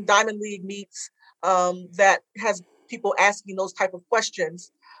out of some Diamond League meets that has people asking those type of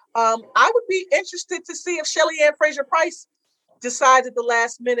questions. I would be interested to see if Shelly-Ann Fraser-Price decides at the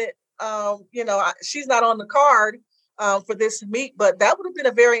last minute, she's not on the card for this meet, but that would have been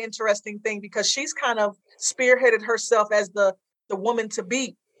a very interesting thing because she's kind of spearheaded herself as the woman to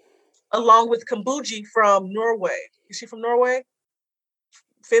beat, along with Kambuji from Norway. Is she from Norway?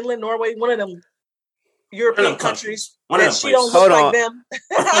 Finland, Norway, one of them European countries. She don't look like them.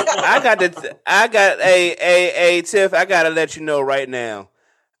 I got Tiff, I gotta let you know right now.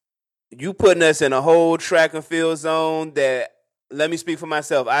 You putting us in a whole track and field zone that, let me speak for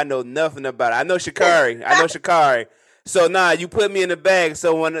myself, I know nothing about it. I know Sha'Carri. So you put me in the bag.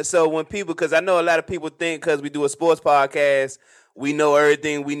 So when people, because I know a lot of people think because we do a sports podcast, we know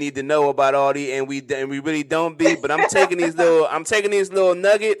everything we need to know about all these, and we really don't be. But I'm taking these little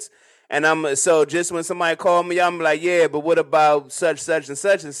nuggets, and so just when somebody call me, I'm like, yeah, but what about such and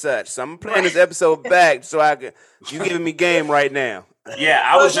such and such? So I'm playing this episode back so you giving me game right now. Yeah,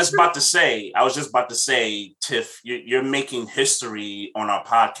 I was just about to say, Tiff, you're making history on our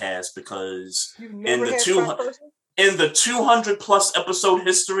podcast because in the 200 plus episode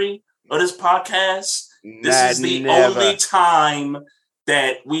history of this podcast, this is the only time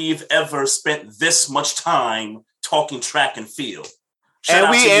that we've ever spent this much time talking track and field.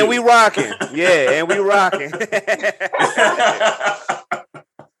 And we rocking. Yeah, and we rocking.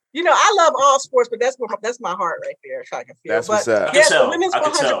 I love all sports, but that's my heart right there, track and field. That's what's up. Yes, the women's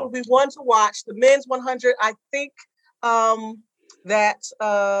 100 will be one to watch. The men's 100, I think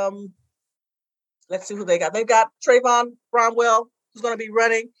let's see who they got. They've got Trayvon Bromwell, who's going to be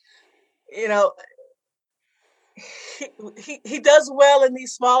running. He does well in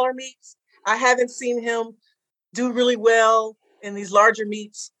these smaller meets. I haven't seen him do really well in these larger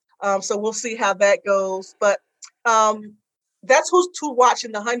meets. So we'll see how that goes. But that's who's to watch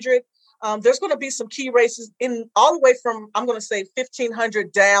in the 100. There's going to be some key races in all the way from, I'm going to say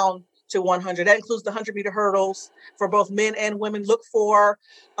 1,500 down to 100. That includes the 100-meter hurdles for both men and women. Look for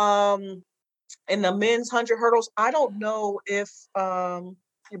in the men's 100 hurdles. I don't know if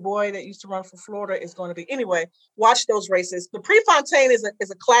your boy that used to run for Florida is going to be. Anyway, watch those races. The Prefontaine is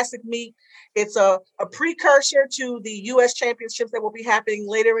a classic meet. It's a precursor to the U.S. Championships that will be happening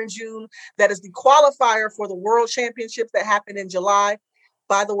later in June. That is the qualifier for the World Championships that happen in July.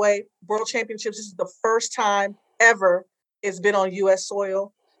 By the way, World Championships is the first time ever it's been on U.S.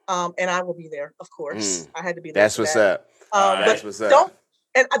 soil, and I will be there, of course. I had to be there. That's what's up. That's what's up.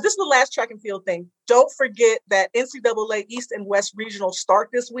 And this is the last track and field thing. Don't forget that NCAA East and West Regional start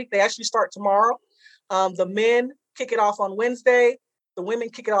this week. They actually start tomorrow. The men kick it off on Wednesday. The women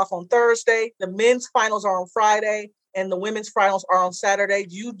kick it off on Thursday. The men's finals are on Friday, and the women's finals are on Saturday.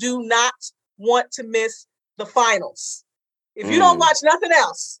 You do not want to miss the finals. If you don't watch nothing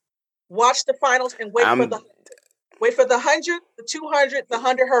else, watch the finals and wait for the 100, the 200, the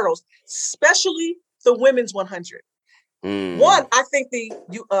 100 hurdles, especially the women's 100. One, I think the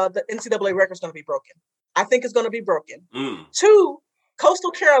NCAA record is going to be broken. I think it's going to be broken. 2,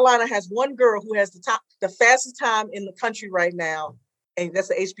 Coastal Carolina has one girl who has the fastest time in the country right now, and that's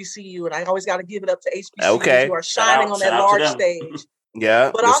the HBCU. And I always got to give it up to HBCUs who are shining on that large stage.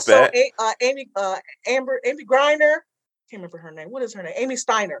 Yeah, but respect. Also Amy Griner, can't remember her name. What is her name? Amy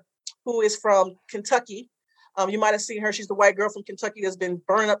Steiner, who is from Kentucky. You might have seen her. She's the white girl from Kentucky that's been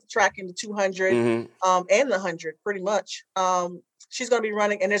burning up the track in the 200 and the 100, pretty much. She's going to be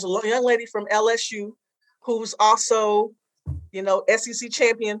running. And there's a young lady from LSU who's also, SEC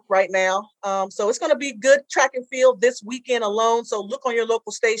champion right now. So it's going to be good track and field this weekend alone. So look on your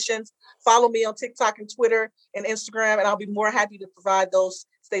local stations. Follow me on TikTok and Twitter and Instagram, and I'll be more happy to provide those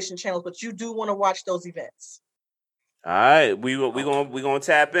station channels. But you do want to watch those events. All right, we gonna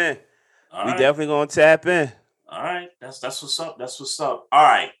tap in. We definitely gonna tap in. All right, that's what's up. That's what's up. All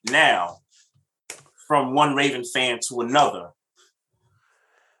right, now from one Raven fan to another.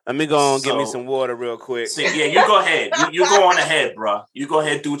 Let me go and get me some water real quick. So, yeah, you go ahead. You go on ahead, bro. You go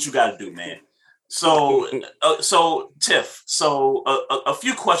ahead, do what you got to do, man. So Tiff. So a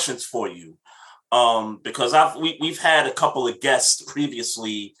few questions for you, because we've had a couple of guests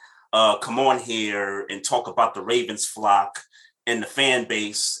previously come on here and talk about the Ravens flock and the fan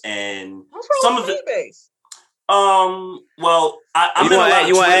base and some of the fan base. Well, I'm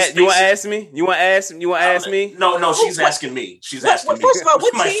you want to ask me? You want to ask me? No, she's asking me. She's asking me. First of all,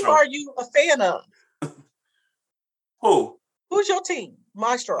 what team are you a fan of? Who? Who's your team?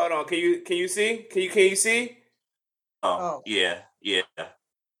 Maestro. Hold on. Can you see? Can you see? Oh. Yeah.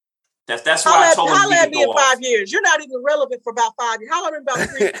 That's why I told him how he could me go in 5 years. You're not even relevant for about 5 years. How long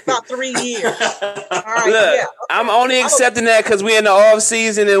about 3 years? All right. Look, yeah. I'm only accepting that because we're in the off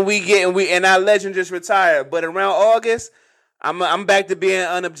season and our legend just retired. But around August, I'm back to being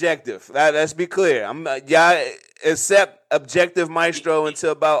unobjective. Let's be clear. Y'all accept objective Maestro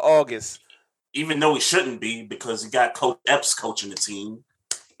until about August. Even though he shouldn't be, because he got Coach Epps coaching the team.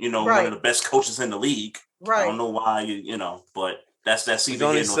 One of the best coaches in the league. Right. I don't know why but that's either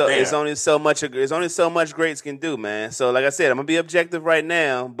only here nor there. It's only so much greats can do, man. So like I said, I'm gonna be objective right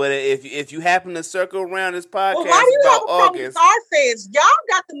now. But if you happen to circle around this podcast why do you about have a problem August, with our fans? Y'all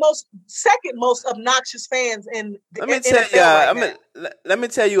got the second most obnoxious fans in the NFL let me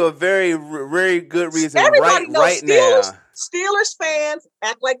tell you a very, very good reason. Everybody knows right Steelers, now. Steelers fans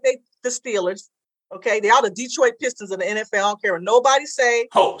act like they the Steelers. Okay, they are the Detroit Pistons of the NFL. I don't care what nobody say.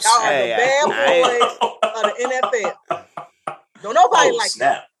 Y'all are the bad boys of the NFL. Don't nobody like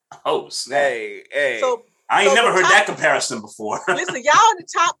snap. that. Oh, snap. Hey. So I ain't never heard that comparison before. Listen, y'all are the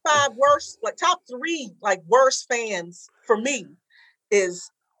top 5 worst, top 3 worst fans for me is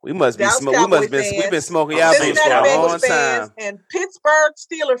we've been smoking y'all boots for a long time. And Pittsburgh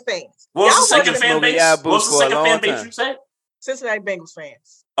Steelers fans. What was the second fan base? What's the second fan base you said? Cincinnati Bengals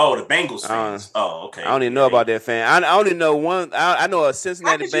fans. Oh, the Bengals fans. Okay. I don't even know about that fan. I only know one. I know a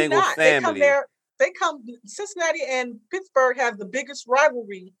Cincinnati Bengals family. Cincinnati and Pittsburgh have the biggest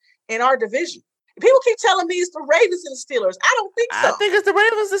rivalry in our division. People keep telling me it's the Ravens and the Steelers. I don't think so. I think it's the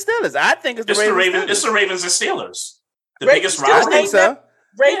Ravens and Steelers. I think it's the Ravens. It's the Ravens and Steelers. The biggest rivalry. I think so.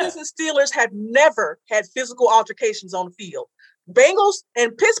 Ravens and Steelers have never had physical altercations on the field. Bengals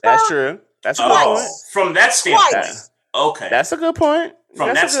and Pittsburgh. That's true. That's a good point. From that standpoint. Twice. Okay. That's a good point.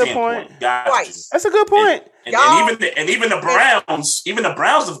 From that standpoint. That's a good point. And even the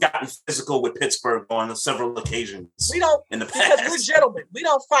Browns have gotten physical with Pittsburgh on several occasions. We don't in the past. Because we're gentlemen. We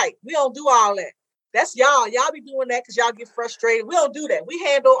don't fight. We don't do all that. That's y'all. Y'all be doing that because y'all get frustrated. We don't do that. We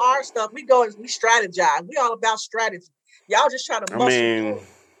handle our stuff. We go and we strategize. We all about strategy. Y'all just try to muscle.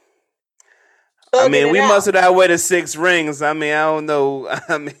 We muscled our way to 6 rings. I don't know.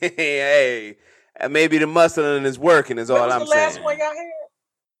 Hey, maybe the muscling is working. Is all I'm saying. When was the last one y'all had?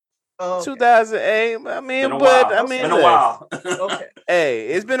 Okay. 2008. It's been a while. Okay. Hey,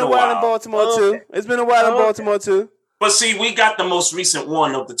 it's been a while in Baltimore too. It's been a while in Baltimore too. But see, we got the most recent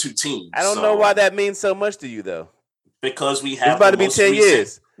one of the 2 teams. I don't know why that means so much to you, though. Because we have it's about to be 10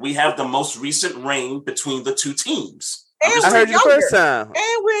 years. We have the most recent reign between the 2 teams. And I heard you first time.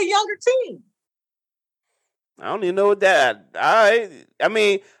 And we're a younger team. I don't even know what that. All right.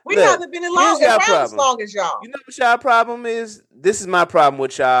 We haven't been around as long as y'all. You know what y'all problem is? This is my problem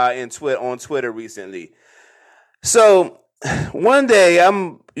with y'all on Twitter recently. So one day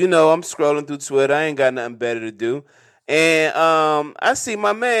I'm scrolling through Twitter. I ain't got nothing better to do. And I see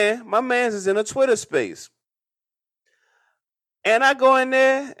my man's is in a Twitter space. And I go in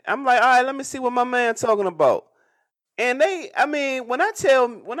there, I'm like, all right, let me see what my man talking about. And when I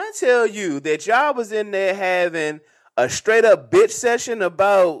tell you that y'all was in there having a straight up bitch session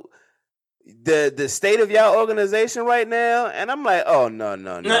about the state of y'all organization right now, and I'm like, oh no, I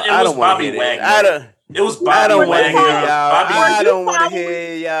don't want to hear it. I don't. It was Bobby I don't want to hear Wagner. y'all. Bobby, I don't want to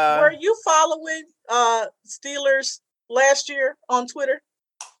hear y'all. Were you following Steelers last year on Twitter?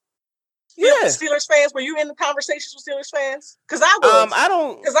 Yeah. Steelers fans. Were you in the conversations with Steelers fans? Because I was.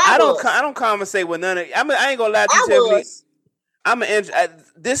 I don't conversate with none of. I ain't gonna lie to you, Tiffany.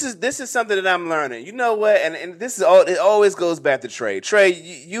 This is something that I'm learning. You know what? And this is all. It always goes back to Trey. Trey,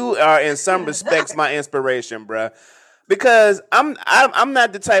 you are in some respects my inspiration, bruh. Because I'm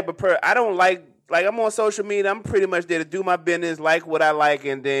not the type of person. I don't like I'm on social media. I'm pretty much there to do my business, like what I like,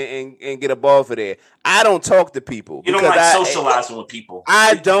 and then and get a ball for there. I don't talk to people. You don't like socializing with people.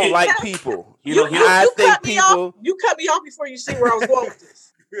 I don't like people. You cut me off before you see where I was going with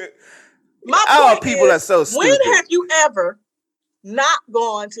this. My point people is, are so stupid. When have you ever not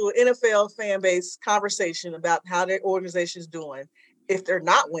gone to an NFL fan base conversation about how their organization is doing if they're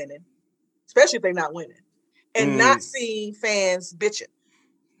not winning, especially if they're not winning, and not seeing fans bitching?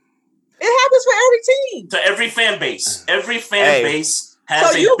 It happens for every team. To every fan base. Every fan base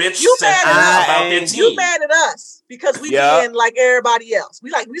has a bitch session about their team. You mad at us because we being like everybody else.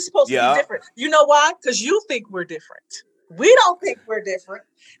 We supposed to be different. You know why? Because you think we're different. We don't think we're different.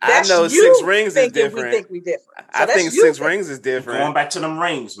 That's I know 6 rings is different. We think we different. So I think 6 rings is different. Going back to them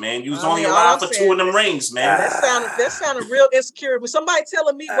rings, man. You was only allowed for 2 of them rings, man. That sounded real insecure. But somebody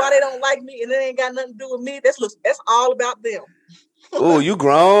telling me why they don't like me and it ain't got nothing to do with me, that's all about them. Oh, you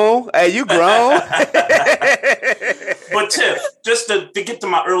grown? Hey, you grown? But Tiff, just to get to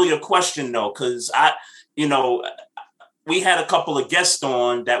my earlier question though, because we had a couple of guests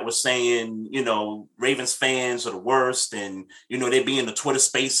on that were saying, Ravens fans are the worst, and they be in the Twitter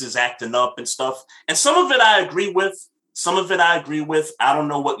spaces acting up and stuff. And some of it I agree with. I don't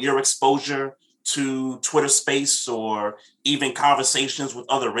know what your exposure to Twitter space or even conversations with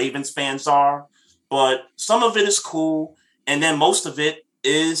other Ravens fans are, but some of it is cool. And then most of it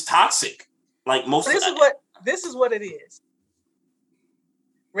is toxic. This is what it is.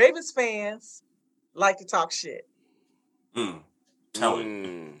 Ravens fans like to talk shit. Tell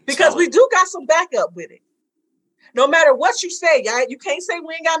it. Because we do got some backup with it. No matter what you say, you can't say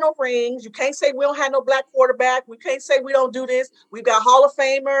we ain't got no rings. You can't say we don't have no black quarterback. We can't say we don't do this. We've got Hall of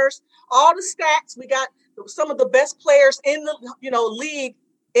Famers, all the stats. We got some of the best players in the league.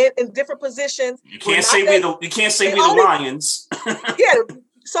 In different positions. You can't say we're the Lions. Yeah,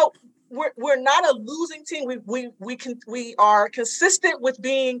 so we're not a losing team. We are consistent with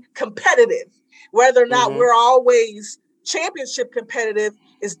being competitive. Whether or not we're always championship competitive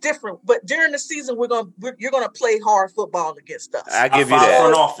is different. But during the season, you're gonna play hard football against us. I give you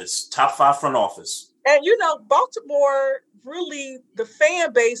that. Top 5 front office. And Baltimore, really, the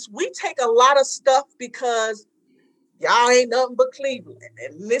fan base, we take a lot of stuff because y'all ain't nothing but Cleveland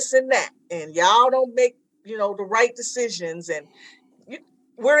and this and that. And y'all don't make, the right decisions. And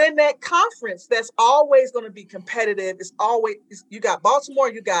we're in that conference that's always going to be competitive. You got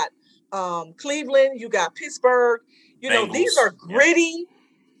Baltimore, you got Cleveland, you got Pittsburgh. Bengals. These are gritty,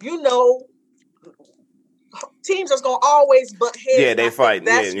 teams that's going to always butt heads. Yeah, they fight.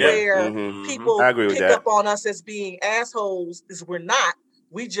 That's where people pick up on us as being assholes is we're not.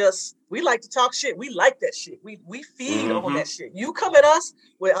 We like to talk shit. We like that shit. We feed on that shit. You come at us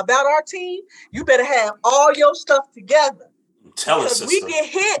about our team, you better have all your stuff together. Tell us, sister. We get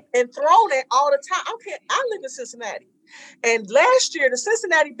hit and thrown at all the time. I live in Cincinnati. And last year, the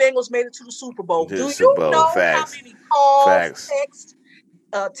Cincinnati Bengals made it to the Super Bowl. Do you know how many calls, texts,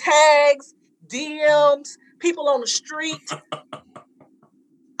 tags, DMs, people on the street?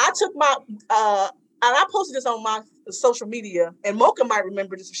 I took I posted this on my social media, and Mocha might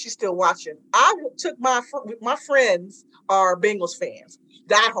remember this if she's still watching. I took my friends are Bengals fans,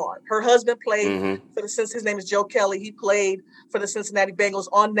 diehard. Her husband played for his name is Joe Kelly. He played for the Cincinnati Bengals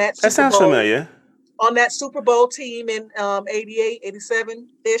on that Super Bowl. That sounds familiar. On that Super Bowl team in 88,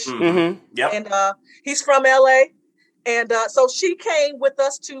 87-ish. Yep. And he's from LA. And so she came with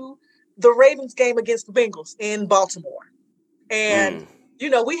us to the Ravens game against the Bengals in Baltimore. And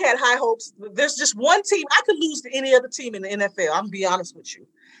we had high hopes. There's just one team. I could lose to any other team in the NFL. I'm going to be honest with you.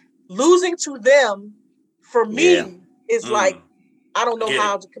 Losing to them, for me, is like, I don't know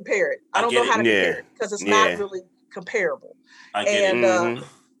how to compare it. I don't know how to compare it because it's not really comparable.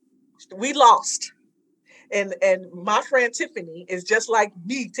 We lost. And my friend Tiffany is just like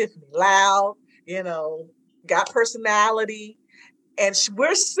me, Tiffany. Loud, got personality. And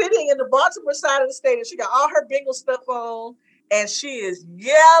we're sitting in the Baltimore side of the stadium. She got all her Bengals stuff on. And she is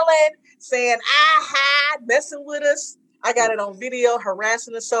yelling, saying, messing with us. I got it on video,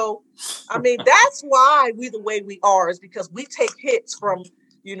 harassing us. So, that's why we the way we are, is because we take hits from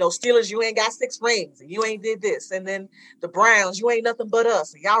Steelers, you ain't got 6 rings, and you ain't did this, and then the Browns, you ain't nothing but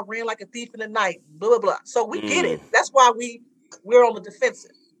us, and y'all ran like a thief in the night, blah blah blah. So we get it. That's why we're on the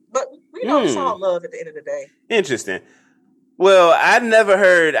defensive, but it's all love at the end of the day. Interesting. Well, I've never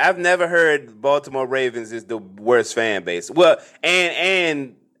heard Baltimore Ravens is the worst fan base. Well,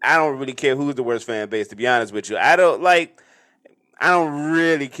 and I don't really care who's the worst fan base, to be honest with you. I don't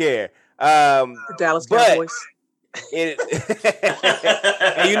really care. The Dallas Cowboys. And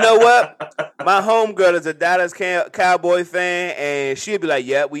you know what? My homegirl is a Dallas Cowboy fan, and she'll be like,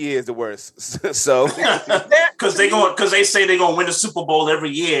 "Yeah, we is the worst." So, because they say they're gonna win the Super Bowl every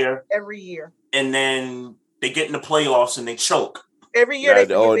year, and then they get in the playoffs and they choke. Every year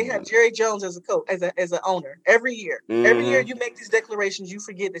they have Jerry Jones as a coach, as an owner. Every year, every year you make these declarations, you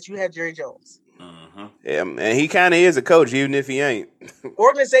forget that you had Jerry Jones. Mm-hmm. Yeah, and he kind of is a coach, even if he ain't.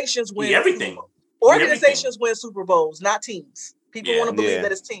 Organizations win everything. Organizations win Super Bowls, not teams. People want to believe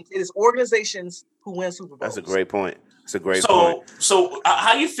that it's teams. It is organizations who win Super Bowls. That's a great point. point. So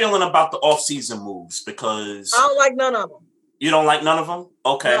how you feeling about the offseason moves? Because I don't like none of them. You don't like none of them?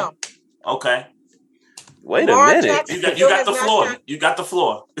 Okay. No. Okay. Wait a minute. You got the floor. You got the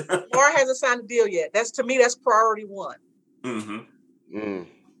floor. Lamar hasn't signed a deal yet. That's priority one. Mm-hmm.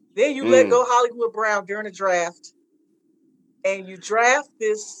 Then you let go Hollywood Brown during the draft, and you draft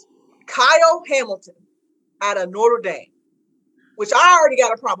this Kyle Hamilton out of Notre Dame, which I already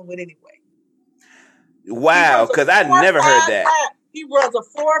got a problem with anyway. Wow, because I never heard that. He runs a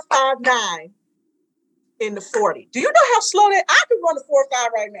 4.59 in the 40. Do you know how slow that? I can run a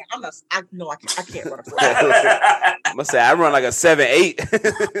 4.5 right now. I can't run a 4.5. I must say I run like a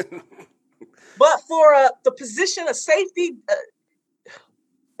 7.8. But for the position of safety,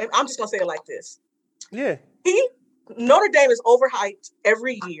 I'm just gonna say it like this. Yeah. Notre Dame is overhyped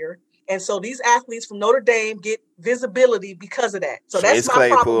every year. And so these athletes from Notre Dame get visibility because of that. So that's my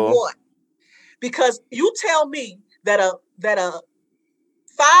problem one. Because you tell me that a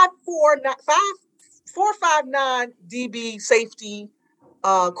 4.59 DB safety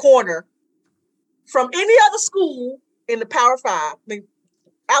corner from any other school in the Power 5,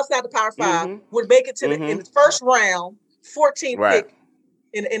 outside the Power 5, would make it to in the first round, 14th pick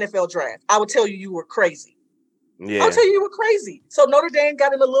in the NFL draft. I would tell you were crazy. Yeah. I'll tell you were crazy. So Notre Dame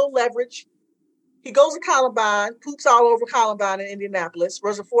got him a little leverage. He goes to Columbine, poops all over Columbine in Indianapolis,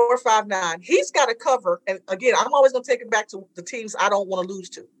 runs a 4.59. He's got to cover, and again, I'm always going to take it back to the teams I don't want to lose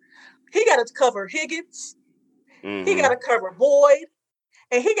to. He got to cover Higgins. He got to cover Boyd,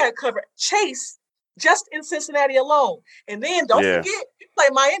 and he got to cover Chase just in Cincinnati alone. And then don't forget, you play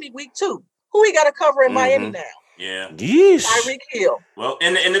Miami week 2. Who he got to cover in Miami now? Yeah. Tyreek Hill. Well,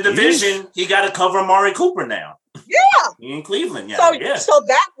 in the division, he got to cover Amari Cooper now. Yeah. In Cleveland, So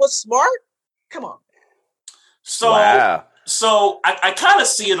that was smart. Come on. So I kind of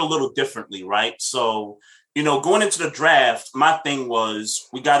see it a little differently, right? So, going into the draft, my thing was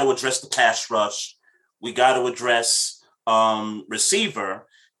we got to address the pass rush. We got to address receiver.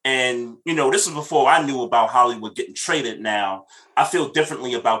 And, this is before I knew about Hollywood getting traded. Now, I feel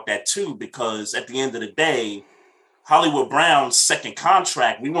differently about that, too, because at the end of the day, Hollywood Brown's second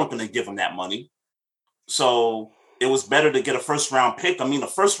contract, we weren't going to give him that money. So it was better to get a first-round pick. I mean, a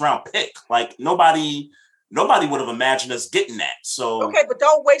first-round pick. Like, nobody would have imagined us getting that. So okay, but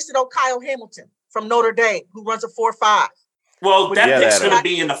don't waste it on Kyle Hamilton from Notre Dame, who runs a 4.5. Well, that pick's going to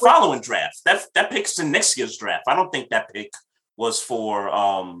be in the following draft. That pick's in next year's draft. I don't think that pick was for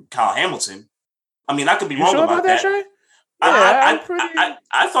Kyle Hamilton. I mean, I could be wrong about that. Sure? I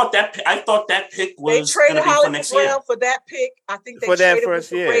thought that pick was going to be for next year. For that pick, I think they traded with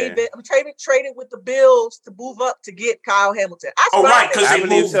the Ravens. Traded with the Bills to move up to get Kyle Hamilton. Because they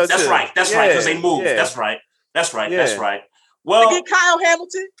moved. So that's right. That's right. Because they moved. Yeah. That's right. Well, to get Kyle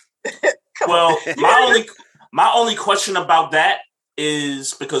Hamilton. My only question about that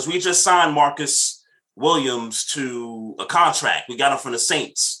is because we just signed Marcus Williams to a contract. We got him from the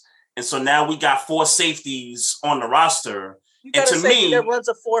Saints. And so now we got 4 safeties on the roster. You got a safety that runs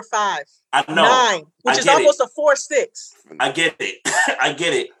a 4.5. I know. 9, which is almost a 4.6. I get it.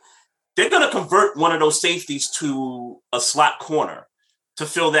 They're going to convert one of those safeties to a slot corner to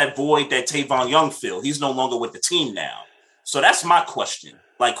fill that void that Tavon Young filled. He's no longer with the team now. So that's my question.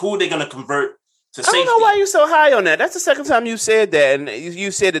 Like, who are they going to convert to safety? I don't know why you're so high on that. That's the second time you said that. And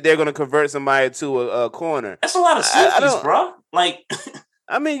you said that they're going to convert somebody to a corner. That's a lot of safeties, bro. Like...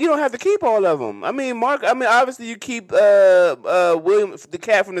 I mean, you don't have to keep all of them. I mean, obviously you keep William, the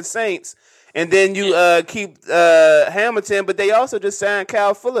cat from the Saints, And then you keep Hamilton, but they also just signed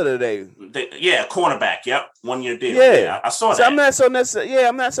Kyle Fuller today. Cornerback. Yep, 1 year deal. Yeah, I saw so that. I'm not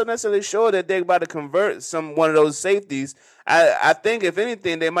so necessarily sure that they're about to convert one of those safeties. I think if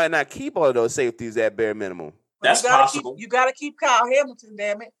anything, they might not keep all of those safeties at bare minimum. That's possible. You got to keep Kyle Hamilton,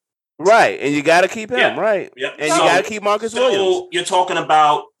 damn it. Right, and you got to keep him, right? Yep. And you got to keep Marcus Williams. You're talking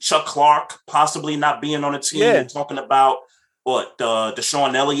about Chuck Clark possibly not being on the team. Yeah. You're talking about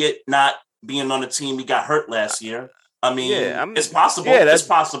Deshaun Elliott not being on the team. He got hurt last year. I mean, it's possible. Yeah, it's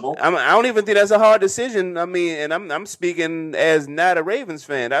possible. I don't even think that's a hard decision. I mean, and I'm speaking as not a Ravens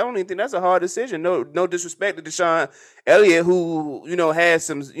fan. I don't even think that's a hard decision. No disrespect to Deshaun Elliott, who has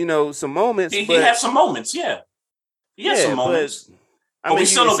some moments. He had some moments. Yeah, he had some moments. But we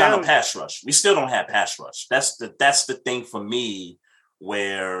still don't got no pass rush. We still don't have pass rush. That's the thing for me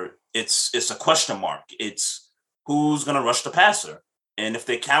where it's a question mark. It's who's going to rush the passer. And if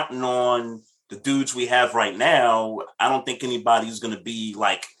they're counting on the dudes we have right now, I don't think anybody's going to be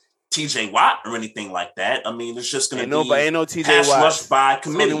like TJ Watt or anything like that. I mean, it's just going to be ain't no TJ pass Watt. rush by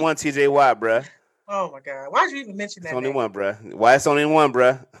committee. It's only one TJ Watt, bruh. Oh my God! Why'd you even mention that? It's only name? one, bruh. Why it's only one,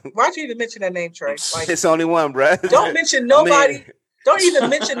 bruh? Why'd you even mention that name, Trey? Like, it's only one, bruh. Don't mention nobody. Don't even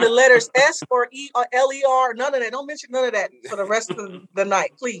mention the letters S or E or LER. None of that. Don't mention none of that for the rest of the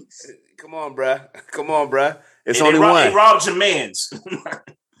night, please. Come on, bruh. It's And only one. They robbed your mans.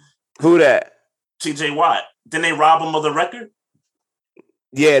 Who that? TJ Watt. Didn't they rob him of the record?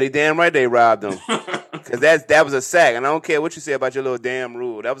 Yeah, they damn right they robbed him. Because that was a sack. And I don't care what you say about your little damn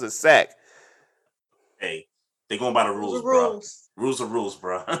rule. That was a sack. Hey, they going by the rules, bro. Rules are rules,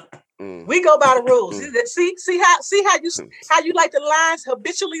 bro. We go by the rules. See how you like the lines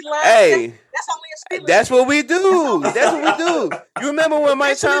habitually lines. Hey, that's only a that's what we do. That's what we do. You remember when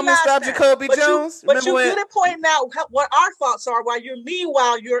Mike Tomlin stopped Jacoby Jones? But you're good at pointing out what our thoughts are while you're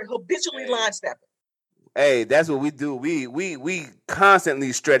habitually line stepping. Hey, that's what we do. We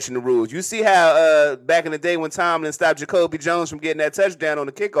constantly stretching the rules. You see how back in the day when Tomlin stopped Jacoby Jones from getting that touchdown on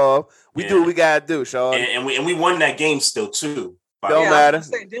the kickoff, we do what we gotta do, Sean. And we won that game still too. Don't matter.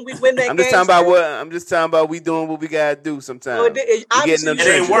 Didn't we win that I'm just talking about we doing what we gotta do sometimes. So it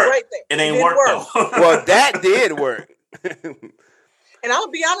ain't work. It ain't work though. Well, that did work. And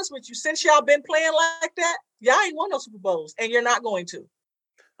I'll be honest with you, since y'all been playing like that, y'all ain't won no Super Bowls, and you're not going to.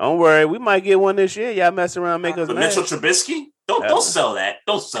 Don't worry, we might get one this year. Y'all mess around, and make us mad. Mitchell Trubisky? Don't sell that.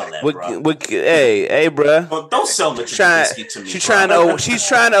 Don't sell that, bro. Hey, bro. Well, don't sell Mitchell Trubisky to me. She's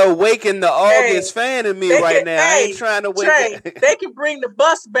trying to awaken the August fan in me right now. I ain't trying to wake. They can bring the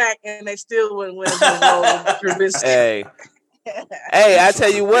bus back, and they still wouldn't win Trubisky. Hey, I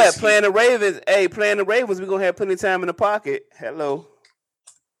tell you what, playing the Ravens, we're gonna have plenty of time in the pocket. Hello.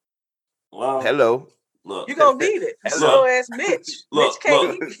 Well, hello. Look, you're gonna need it. Slow ass Mitch. Look,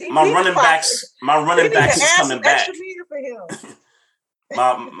 my running backs is coming back.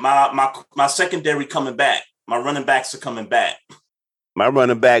 My secondary coming back. My running backs are coming back. My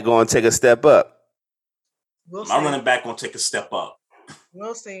running back gonna take a step up. Running back gonna take a step up.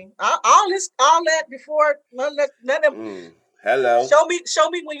 We'll see. All that before none of them. Hello. Show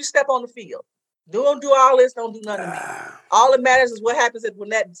me when you step on the field. Don't do all this. Don't do nothing. All that matters is what happens when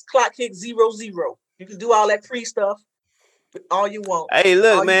that clock hits 0-0. You can do all that free stuff, all you want. Hey,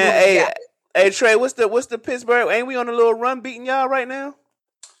 look, man. Hey, Trey, what's the Pittsburgh? Ain't we on a little run beating y'all right now?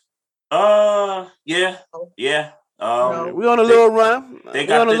 Yeah. No. We on a little run. They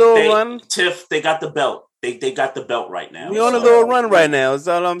got a little run. Tiff, they got the belt. They got the belt right now. We on a little run right now. That's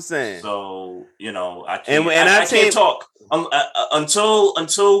all I'm saying. So I can't. I can't talk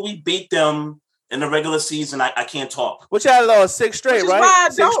until we beat them in the regular season. I can't talk. Which y'all lost 6 straight,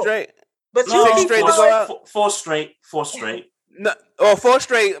 right? 6 straight. But no, 6 straight to go out. 4 straight. 4 straight. No, 4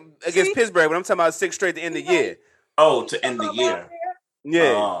 straight against Pittsburgh. But I'm talking about 6 straight to end the year. Oh, to end the year.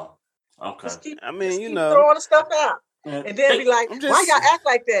 Yeah. Okay. Keep throwing the stuff out, and then be like, "Why y'all act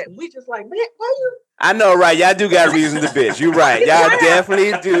like that?" And we just like, "Man, why you?" I know, right? Y'all do got reason to bitch. You right. Y'all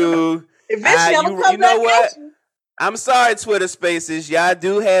definitely do. Eventually, you know what? I'm sorry, Twitter Spaces. Y'all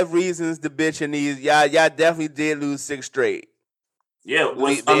do have reasons to bitch in these. Y'all definitely did lose 6 straight. Yeah,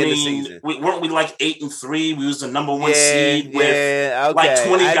 we weren't we like 8-3? We was the number 1 seed with like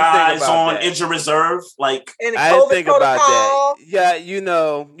 20 guys on injured reserve. Like I didn't think about that. Yeah, you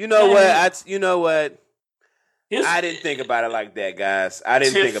know what? I didn't think about it like that, guys. I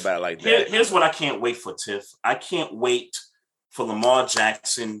didn't think about it like that. Here's what I can't wait for, Tiff. I can't wait for Lamar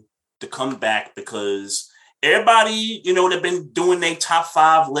Jackson to come back because everybody, they've been doing their top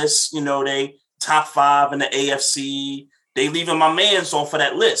 5 lists. They top 5 in the AFC. They leaving my mans off of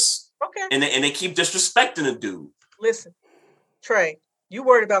that list. Okay. And they keep disrespecting the dude. Listen, Trey, you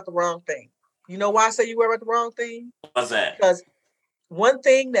worried about the wrong thing. You know why I say you were at the wrong thing? What's that? Because one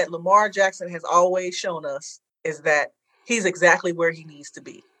thing that Lamar Jackson has always shown us is that he's exactly where he needs to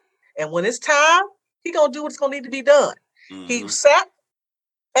be. And when it's time, he's going to do what's going to need to be done. Mm-hmm. He sat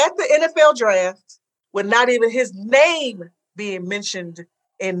at the NFL draft with not even his name being mentioned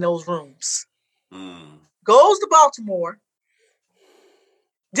in those rooms. Goes to Baltimore.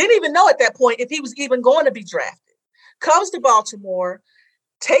 Didn't even know at that point if he was even going to be drafted. Comes to Baltimore,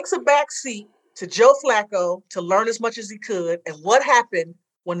 takes a back seat to Joe Flacco to learn as much as he could. And what happened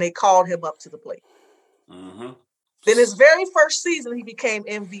when they called him up to the plate? Mm-hmm. Then his very first season, he became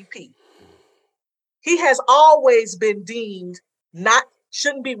MVP. He has always been deemed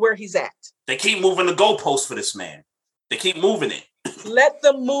shouldn't be where he's at. They keep moving the goalpost for this man. They keep moving it. Let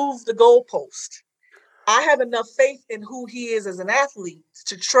them move the goalpost. I have enough faith in who he is as an athlete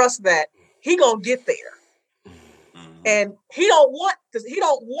to trust that he gonna get there. And he don't want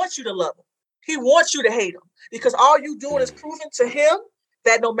you to love him. He wants you to hate him, because all you doing is proving to him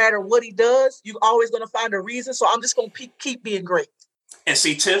that no matter what he does, you're always going to find a reason. So I'm just going to keep being great. And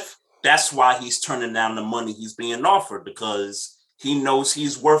see, Tiff, that's why he's turning down the money he's being offered, because he knows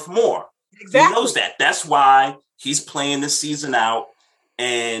he's worth more. Exactly. He knows that. That's why he's playing the season out.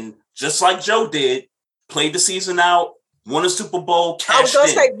 And just like Joe did, played the season out, won a Super Bowl, cashed in. I was going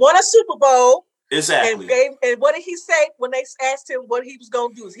to say, won a Super Bowl. Exactly. And what did he say when they asked him what he was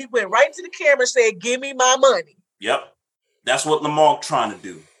going to do? Is he went right into the camera and said, "Give me my money." Yep. That's what Lamar trying to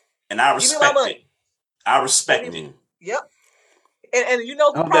do. And I respect it. I respect it. Yep. And you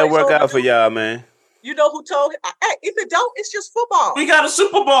know, I hope that work out for y'all, man. You know who told him? If it don't, it's just football. We got a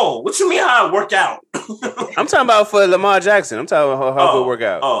Super Bowl. What you mean how it work out? I'm talking about for Lamar Jackson. I'm talking about how it work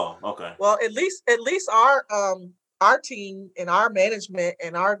out. Oh, okay. Well, at least our team and our management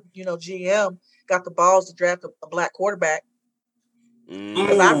and our GM got the balls to draft a black quarterback.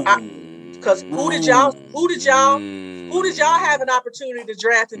 Because who did y'all have an opportunity to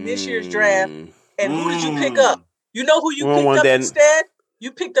draft in this year's draft? And who did you pick up? You know who you picked up instead?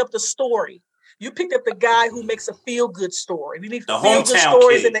 You picked up the story. You picked up the guy who makes a feel-good story. We need feel-good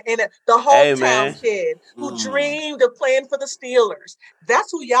stories in the hometown kid who dreamed of playing for the Steelers.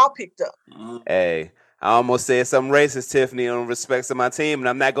 That's who y'all picked up. Hey, I almost said something racist, Tiffany, on respect to my team, and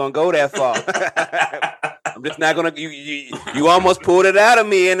I'm not gonna go that far. I'm just not gonna. You almost pulled it out of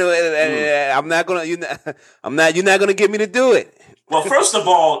me, and I'm not gonna. You're not gonna get me to do it. Well, first of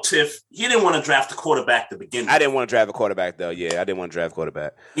all, Tiff, he didn't want to draft a quarterback to begin with. I didn't want to draft a quarterback, though. Yeah, I didn't want to draft a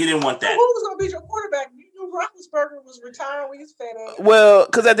quarterback. He didn't want that. So who was going to be your quarterback? You knew Roethlisberger was retiring when he's fed up. Well,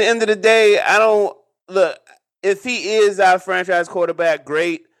 because at the end of the day, I don't look. If he is our franchise quarterback,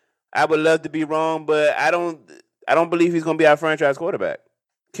 great. I would love to be wrong, but I don't believe he's going to be our franchise quarterback.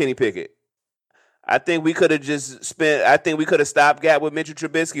 Kenny Pickett. I think we could have stopped gap with Mitchell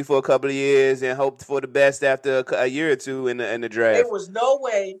Trubisky for a couple of years and hoped for the best after a year or two in the draft. There was no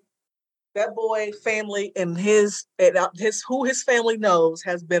way that boy family and his family knows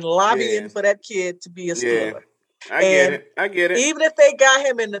has been lobbying for that kid to be a Steeler. Yeah. I get it. Even if they got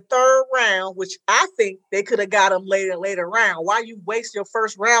him in the third round, which I think they could have got him later round, why you waste your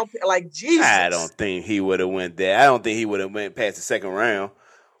first round? Like, Jesus. I don't think he would have went there. I don't think he would have went past the second round.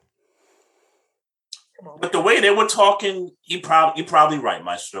 But the way they were talking, you're probably right,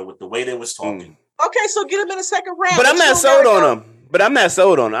 Maestro, with the way they was talking. Okay, so get him in the second round. But I'm not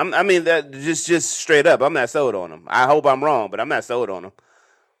sold on him. I mean, that just straight up, I'm not sold on him. I hope I'm wrong, but I'm not sold on him.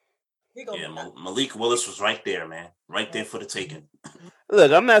 Yeah, Malik Willis was right there, man. Right there for the taking.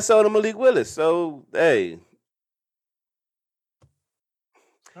 Look, I'm not sold on Malik Willis, so, hey.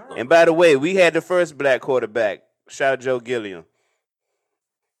 Right. And by the way, we had the first black quarterback. Shout out Joe Gilliam.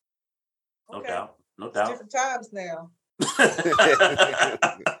 No doubt. No doubt. Different times now.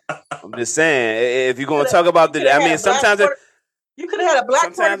 I'm just saying, if you're going to talk about sometimes you could have had a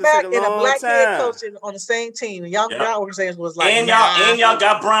black quarterback and a black head coach on the same team. And y'all organization was like, and y'all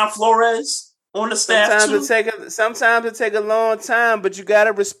got Brian Flores on the staff sometimes it take a long time, but you got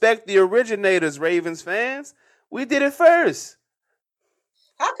to respect the originators, Ravens fans. We did it first.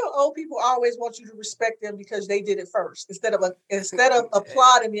 How come old people always want you to respect them because they did it first instead of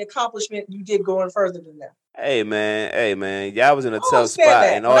applauding the accomplishment you did going further than them? Hey man, y'all was in a tough spot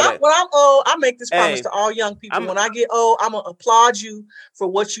and all that. When I'm old, I make this promise to all young people. When I get old, I'm gonna applaud you for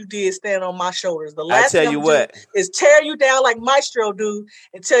what you did, stand on my shoulders. The last thing I'm gonna do is tear you down like Maestro do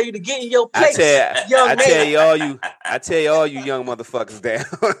and tell you to get in your place, young man. I tell you all you young motherfuckers down.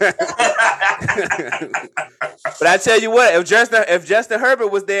 But I tell you what, if Justin Herbert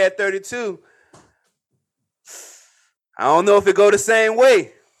was there at 32, I don't know if it go the same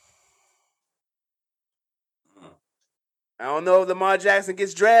way. I don't know if Lamar Jackson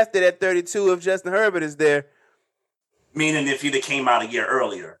gets drafted at 32 if Justin Herbert is there. Meaning if he'd have came out a year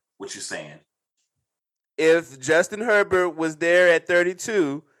earlier, what you saying? If Justin Herbert was there at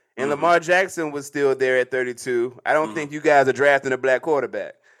 32 and Lamar Jackson was still there at 32, I don't think you guys are drafting a black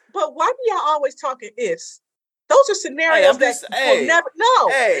quarterback. But why do y'all always talking ifs? Those are scenarios will never. No,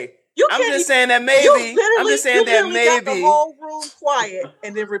 you can't. I'm just saying that maybe. I'm just saying that maybe. Got the whole room quiet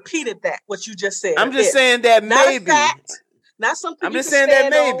and then repeated that what you just said. I'm just saying that maybe. Not a fact, not something. I'm just saying that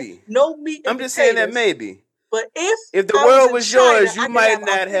maybe. On, no meat. I'm just saying that maybe. But if the world was yours, you might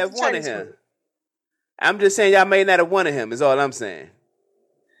not have wanted him. I'm just saying y'all may not have wanted him. Is all I'm saying.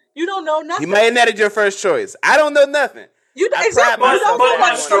 You don't know nothing. He may not have your first choice. I don't know nothing. You exactly. You don't know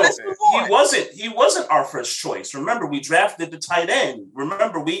nothing. He wasn't our first choice. Remember, we drafted the tight end.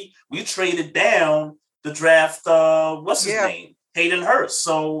 Remember, we traded down the draft. What's his name? Hayden Hurst.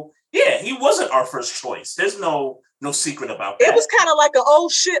 So yeah, he wasn't our first choice. There's no secret about that. It was kind of like an oh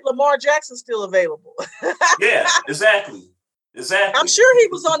shit, Lamar Jackson's still available. Yeah, exactly. I'm sure he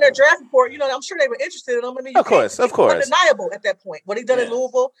was on their draft report. You know, I'm sure they were interested in him. I mean, of course. Undeniable at that point. What he done in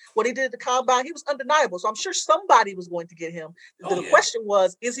Louisville, what he did at the combine, he was undeniable. So I'm sure somebody was going to get him. The question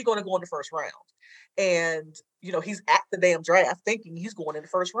was, is he going to go in the first round? And you know, he's at the damn draft thinking he's going in the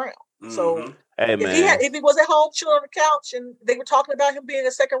first round. So if he was at home chilling on the couch and they were talking about him being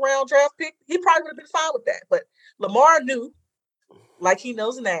a second round draft pick, he probably would have been fine with that. But Lamar knew, like he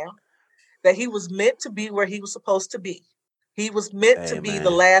knows now, that he was meant to be where he was supposed to be. He was meant to be the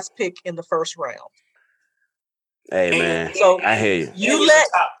last pick in the first round. Hey, man. So I hear you.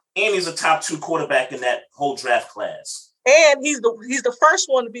 He's a top 2 quarterback in that whole draft class. And he's the first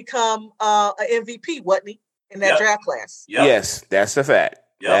one to become an MVP, wasn't he, in that draft class? Yep. Yes, that's a fact.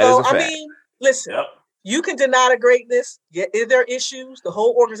 Yep. So, I mean, listen, you can deny the greatness. Yeah, is there issues? The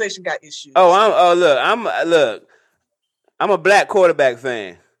whole organization got issues. I'm a black quarterback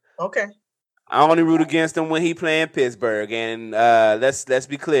fan. Okay. I only root against him when he play in Pittsburgh, and let's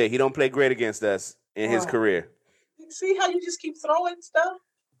be clear, he don't play great against us in his career. See how you just keep throwing stuff,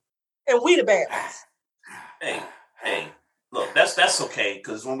 and we the bad ones. Hey, look, that's okay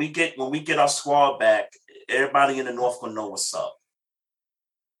because when we get our squad back, everybody in the North gonna know what's up.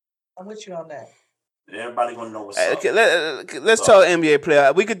 I'm with you on that. Everybody gonna know what's up. Okay, let's talk NBA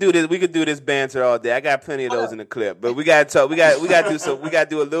player. We could do this. We could do this banter all day. I got plenty of those in the clip, but we got to talk. We got to do some. We got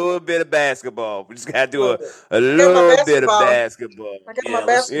to do a little bit of basketball. We just got to do a little bit of basketball. I got my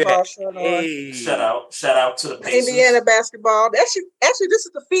basketball shirt on. Hey. Shout out to the Pacers. Indiana basketball. Actually, this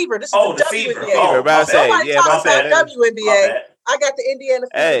is the Fever. This is the Fever. WNBA. Nobody talks about WNBA. I got the Indiana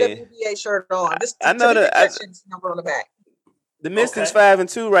Fever WNBA shirt on. I know the number on the back. The Mystics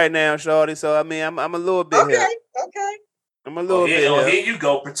 5-2 right now, shorty. So I mean, I'm a little bit here. Okay. I'm a little bit here. You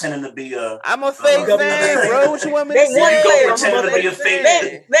go pretending to be a. I'm a fake fan, bro. What you want me to say? You go pretending to be a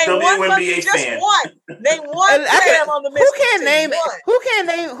fake WNBA fan. Name one player on the Mystics. Who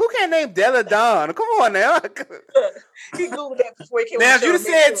can name Della Dawn? Come on now. He googled that before he came. Now, if you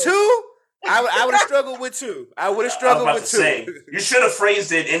said 2. I would have struggled with 2. I would have struggled with 2. You should have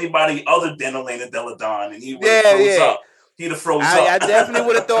phrased it anybody other than Elena Della Dawn, and he would have froze up. He'd have froze up. I definitely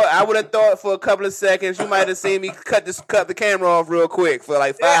would have thought. I would have thought for a couple of seconds. You might have seen me cut the camera off real quick for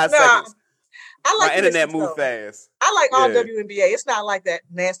like 5 seconds. I like my internet moved fast. I like all WNBA. It's not like that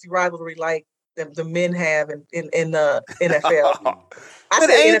nasty rivalry like the men have in the NFL. I said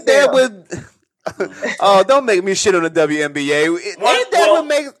ain't NFL. That with? Oh, don't make me shit on the WNBA.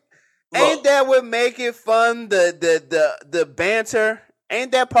 Ain't that what make it fun? The banter.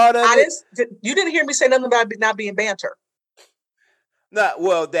 Ain't that part of it? You didn't hear me say nothing about not being banter. No,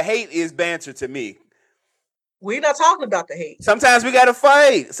 well, the hate is banter to me. We're not talking about the hate. Sometimes we gotta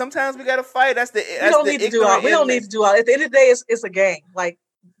fight. That's the. We don't need to do all. We don't need to do all. At the end of the day, it's a game. Like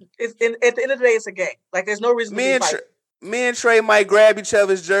at the end of the day, it's a game. Like there's no reason. Me and Trey might grab each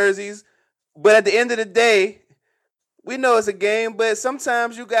other's jerseys, but at the end of the day, we know it's a game. But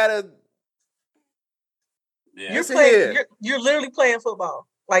sometimes you gotta. Yeah. You're playing. You're literally playing football.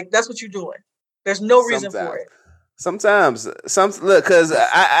 Like that's what you're doing. There's no reason for it. Sometimes, look, because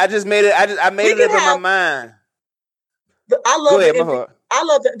I just made it. I made it up in my mind. I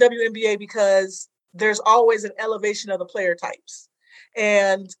love the WNBA because there's always an elevation of the player types,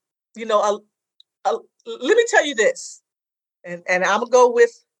 and you know, let me tell you this, and I'm gonna go with.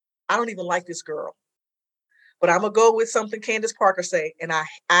 I don't even like this girl, but I'm gonna go with something Candace Parker say, and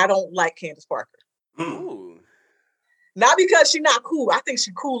I don't like Candace Parker. Ooh. Not because she's not cool. I think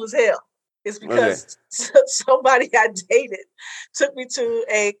she's cool as hell. It's because somebody I dated took me to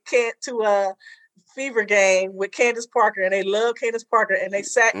a Fever game with Candace Parker, and they love Candace Parker, and they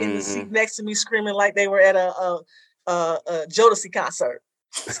sat in the seat next to me screaming like they were at a Jodeci concert,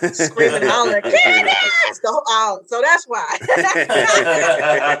 screaming, hollering, Candace! So that's why.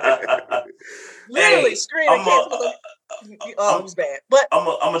 Literally screaming. It was bad. But I'm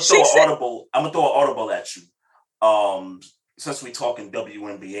gonna throw an audible. I'm gonna throw an audible at you. Since we talking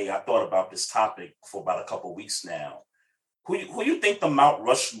WNBA, I thought about this topic for about a couple of weeks now. Who you think the Mount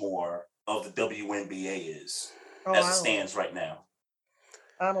Rushmore of the WNBA is as it stands right now?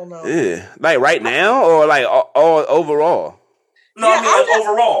 I don't know. Yeah. Like right now or like all overall? No, yeah, I mean like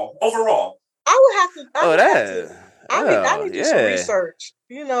overall. I would have to. I need to do some research.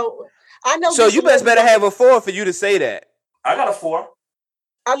 You know, I know. So you better have a 4 for you to say that. I got a 4.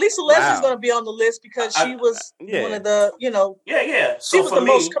 Lisa Leslie's going to be on the list because she was one of the, Yeah. So she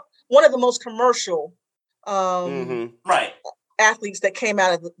was one of the most commercial athletes that came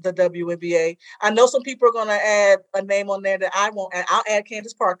out of the WNBA. I know some people are going to add a name on there that I won't add. I'll add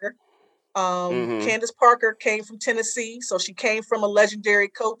Candace Parker. Candace Parker came from Tennessee, so she came from a legendary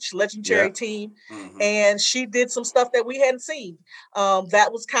coach, team, and she did some stuff that we hadn't seen. That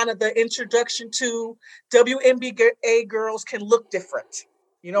was kind of the introduction to WNBA girls can look different.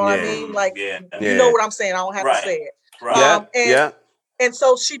 You know what I mean? Like, you know what I'm saying. I don't have to say it. Right. And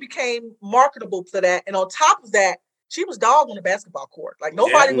so she became marketable to that. And on top of that, she was dog on the basketball court. Like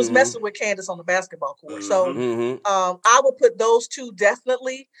nobody was messing with Candace on the basketball court. So I would put those two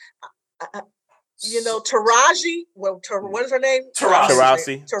definitely. Taraji. Well, what is her name?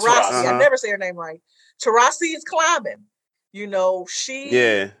 Taurasi. I never say her name right. Taurasi is climbing.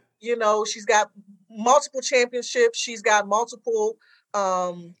 She. She's got multiple championships. She's got multiple.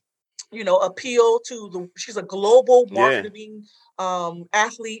 Appeal to she's a global marketing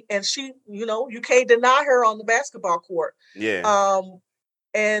athlete, and she, you can't deny her on the basketball court.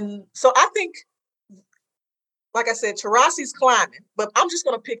 And so I think, like I said, Taurasi's climbing, but I'm just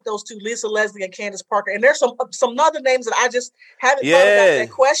going to pick those two, Lisa Leslie and Candace Parker. And there's some other names that I just haven't thought about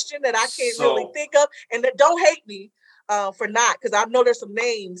that question that I can't really think of. And that don't hate me for not, because I know there's some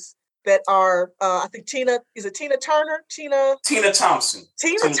names that are, I think Tina Turner? Tina Thompson.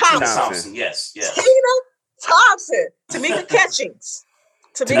 Tina Thompson. Yes. Tina Thompson. Tamika Catchings.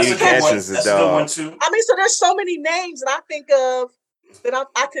 Tamika Catchings is a good one too. I mean, so there's so many names that I think of that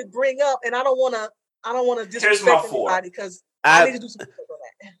I could bring up, and I don't want to disrespect anybody because I need to do some research on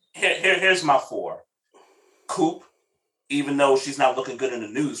that. Here's my 4. Coop, even though she's not looking good in the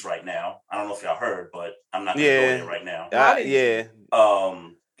news right now. I don't know if y'all heard, but I'm not going to go there right now.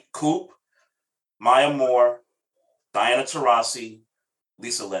 Coop, Maya Moore, Diana Taurasi,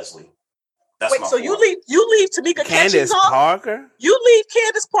 Lisa Leslie. That's my 4. You leave Tamika Catchings off? Parker? You leave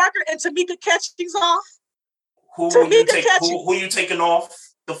Candace Parker and Tamika Catchings off? Who are you taking off?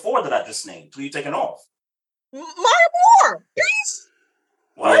 The 4 that I just named. Who are you taking off? Maya Moore. Peace.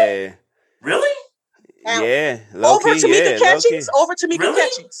 What? Yeah. Really? Over Tamika Catchings. Over Tamika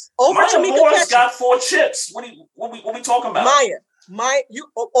Catchings. Maya Moore's got 4 chips. What we talking about? Maya, you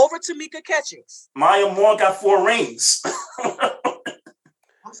over Tamika Catchings. Maya Moore got 4 rings.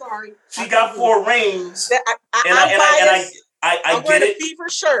 I'm sorry. She got 4 rings. I'm wearing a Fever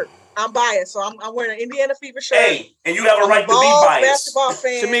shirt. I'm biased, so I'm wearing an Indiana Fever shirt. Hey, and you have a right to be biased. Basketball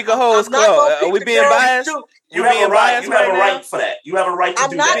fan. Shamika Ho's Club. Are we being biased? You have a right. You have a right for that. You have a right to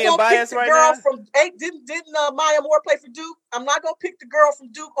do that. I'm not going to pick the girl from. Hey, didn't Maya Moore play for Duke? I'm not going to pick the girl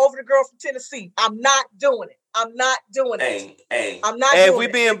from Duke over the girl from Tennessee. I'm not doing it. I'm not doing it. Hey. I'm not doing it. If we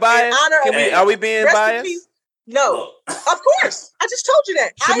being biased, are we being biased? No, of course. I just told you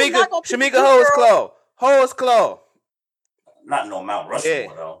that. Shamika Ho's Club. Not no Mount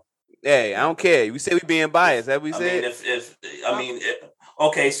Rushmore though. Hey, I don't care. We say we being biased. That we said.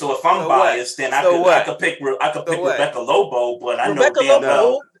 Okay, so if I'm biased, then I could pick Rebecca Lobo, but I know damn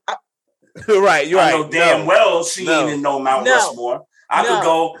well. Right, you're right. I know damn well she ain't in no Mount Rushmore.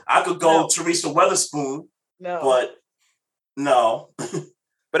 I could go Teresa Weatherspoon. But no.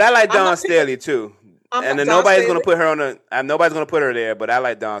 But I like Dawn Staley too. And then nobody's gonna put her on nobody's gonna put her there, but I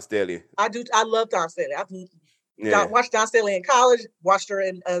like Dawn Staley. I do. I love Dawn Staley. Watched Dawn Staley in college, watched her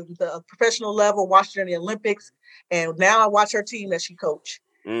in the professional level, watched her in the Olympics, and now I watch her team that she coached.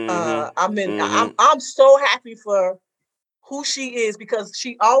 I'm so happy for who she is because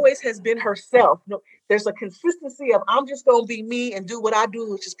she always has been herself. There's a consistency of I'm just gonna be me and do what I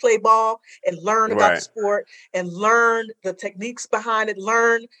do, which is play ball and learn about the sport and learn the techniques behind it,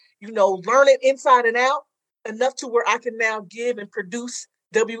 learn it inside and out enough to where I can now give and produce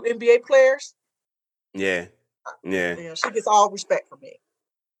WNBA players. Yeah. She gets all respect from me.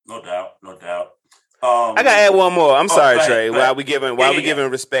 No doubt. I gotta add one more. I'm sorry, Trey. While we giving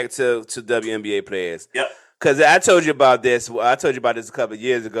respect to WNBA players. Yep. Because I told you about this. I told you about this a couple of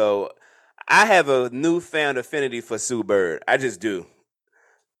years ago. I have a newfound affinity for Sue Bird. I just do.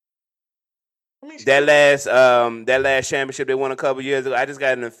 That last championship they won a couple years ago, I just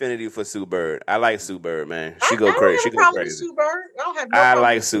got an affinity for Sue Bird. I like Sue Bird, man. She go I don't crazy. have She a go problem with crazy. Sue Bird. I don't have no I problem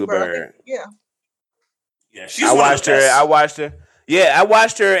like with Sue Bird. Bird. Yeah. Yeah, she's I one watched of the her. best. I watched her. Yeah, I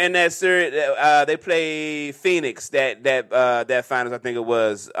watched her in that series. They played Phoenix that finals. I think it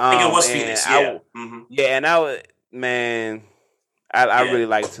was. I think it was and Phoenix. I- Yeah. Mm-hmm. yeah, and I was man. I Yeah. really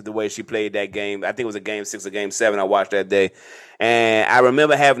liked the way she played that game. I think it was a game 6 or game 7 I watched that day. And I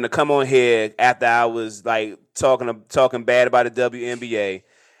remember having to come on here after I was like talking bad about the WNBA.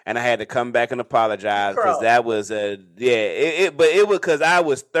 And I had to come back and apologize because that was but it was because I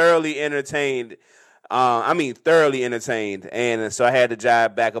was thoroughly entertained. Thoroughly entertained. And so I had to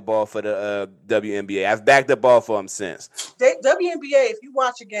jive back a ball for the WNBA. I've backed the ball for them since. WNBA, if you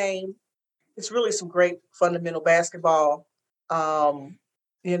watch a game, it's really some great fundamental basketball. And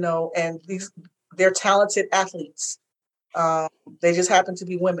they're talented athletes. They just happen to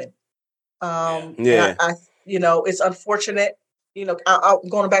be women. Yeah. I it's unfortunate.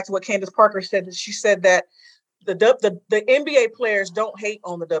 Going back to what Candace Parker said, that she said that the NBA players don't hate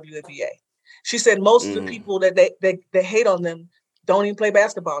on the WNBA. She said most of the people that they hate on them don't even play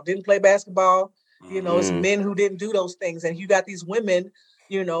basketball, didn't play basketball. It's men who didn't do those things. And you got these women,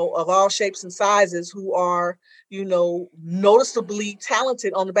 of all shapes and sizes who are, noticeably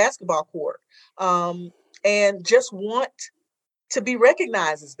talented on the basketball court, and just want to be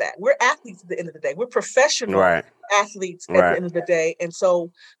recognized as that. We're athletes at the end of the day. We're professional athletes at the end of the day. And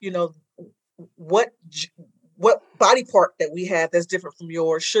so, what body part that we have that's different from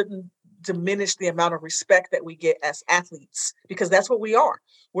yours shouldn't diminish the amount of respect that we get as athletes, because that's what we are.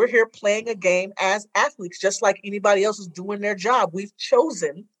 We're here playing a game as athletes, just like anybody else is doing their job. We've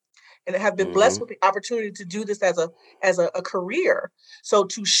chosen and have been blessed with the opportunity to do this as a career. So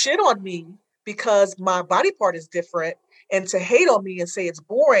to shit on me because my body part is different and to hate on me and say it's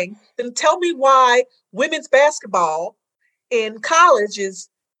boring, then tell me why women's basketball in college is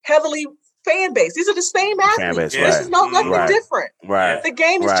heavily fan base. These are the same athletes. This is nothing different. Right. The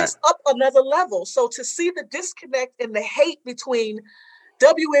game is just up another level. So to see the disconnect and the hate between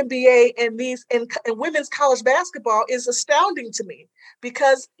WNBA and women's college basketball is astounding to me,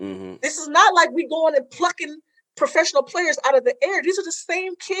 because this is not like we going and plucking professional players out of the air. These are the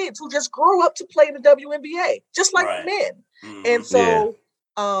same kids who just grew up to play in the WNBA, just like men. And so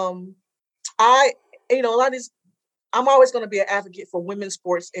a lot of these, I'm always going to be an advocate for women's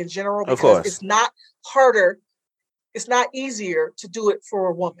sports in general, because it's not harder. It's not easier to do it for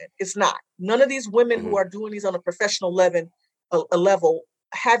a woman. It's not. None of these women who are doing these on a professional level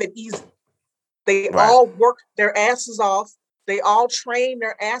have it easy. They all work their asses off. They all train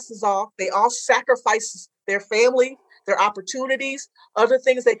their asses off. They all sacrifice their family, their opportunities, other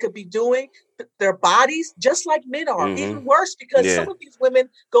things they could be doing, their bodies, just like men are. Even worse, because some of these women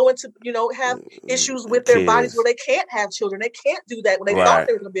go into, have issues with their bodies where they can't have children. They can't do that when they thought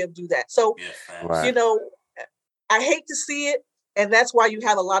they were going to be able to do that. So, I hate to see it. And that's why you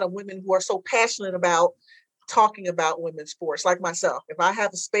have a lot of women who are so passionate about talking about women's sports, like myself. If I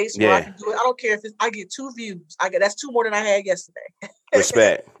have a space where I can do it, I don't care if I get 2 views. That's 2 more than I had yesterday.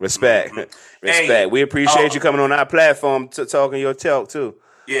 Respect. Hey, we appreciate you coming on our platform to talking your talk too.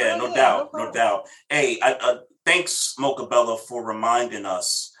 Yeah, no doubt. Hey, thanks Mocha Bella for reminding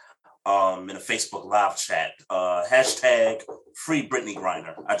us in a Facebook live chat. Hashtag free Brittany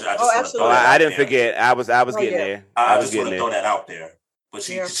Griner. I didn't forget. I was getting there. I just want to throw that out there. But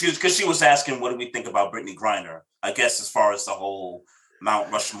she was asking, what do we think about Brittany Griner? I guess as far as the whole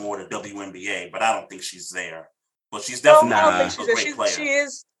Mount Rushmore to WNBA, but I don't think she's there. But she's definitely a great player.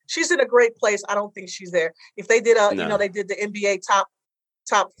 She's in a great place. I don't think she's there. If they did they did the NBA top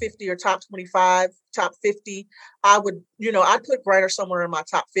 50 or top 25, top 50, I'd put Griner somewhere in my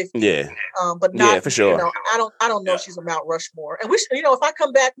top 50. Yeah. But not for sure. I don't know if she's a Mount Rushmore. And we should, if I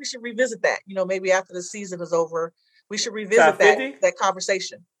come back, we should revisit that. Maybe after the season is over. We should revisit that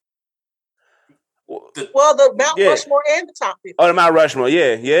conversation. The Mount Rushmore and the top 50. Oh, the Mount Rushmore.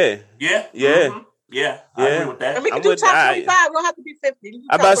 Yeah. I agree with that. And we can do top 25. We don't have to be 50.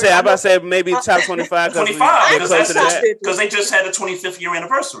 I'm about to say maybe top 25. 25 because they just had a 25th year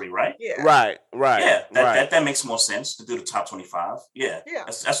anniversary, right? Yeah. Right. Yeah, that makes more sense to do the top 25. Yeah.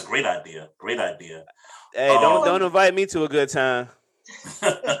 That's a great idea. Hey, don't invite me to a good time.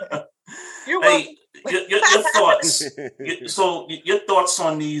 You're welcome. Your thoughts. Your thoughts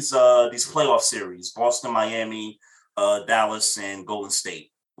on these playoff series: Boston, Miami, Dallas, and Golden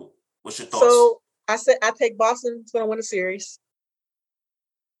State. What's your thoughts? So I said I take Boston's going to win the series.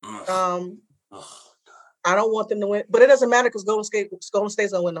 I don't want them to win, but it doesn't matter because Golden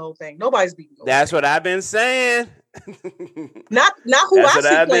State's gonna win the whole thing. Nobody's beating Golden That's State. what I've been saying. Not who That's I what see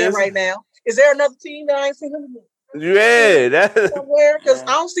I've playing been- right now. Is there another team that I ain't seen him Yeah, that, somewhere? Because I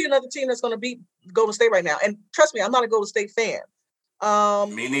don't see another team that's going to beat Golden State right now. And trust me, I'm not a Golden State fan.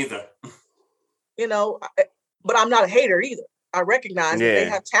 Me neither. You know, but I'm not a hater either. I recognize that they Yeah.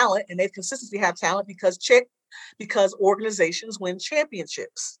 have talent and they consistently have talent because organizations win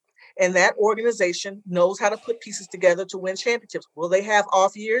championships. And that organization knows how to put pieces together to win championships. Will they have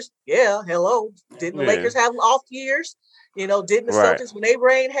off years? Yeah, hello. Didn't the Yeah. Lakers have off years? You know, didn't the Right. Celtics when they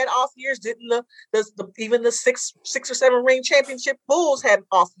reigned had off years? Didn't even the six or seven ring championship Bulls had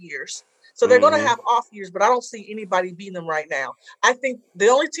off years? So they're going to have off years, but I don't see anybody beating them right now. I think the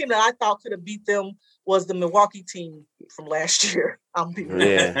only team that I thought could have beat them was the Milwaukee team from last year. I'm being real.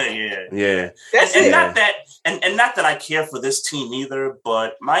 Yeah. yeah. That's and it. not that and not that I care for this team either,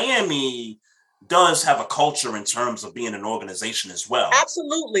 but Miami does have a culture in terms of being an organization as well.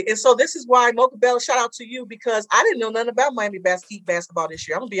 Absolutely. And so this is why Mocha Bella, shout out to you, because I didn't know nothing about Miami Heat basketball this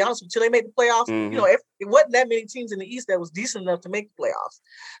year. I'm gonna be honest with you, until they made the playoffs, you know, it wasn't that many teams in the East that was decent enough to make the playoffs.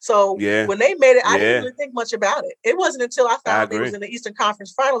 So when they made it, I didn't really think much about it. It wasn't until I found out they was in the Eastern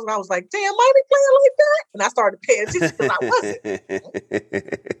Conference Finals and I was like, damn, Miami playing like that? And I started paying attention because I wasn't.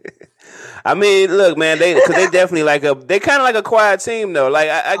 I mean, look, man, they definitely they kind of like a quiet team though. Like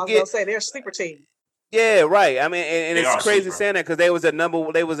I was get, gonna say they're a sleeper team. Yeah, right. I mean, and They are it's crazy sleeper. saying that because they was a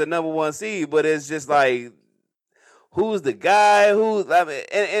number one seed, but it's just like, who's the guy? I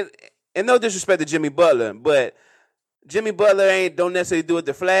mean, and no disrespect to Jimmy Butler, but Jimmy Butler don't necessarily do it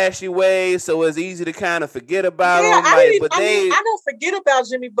the flashy way, so it's easy to kind of forget about him. I don't forget about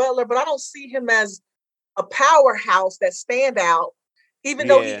Jimmy Butler, but I don't see him as a powerhouse that stand out. Even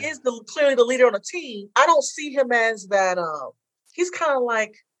though he is clearly the leader on the team, I don't see him as that. He's kind of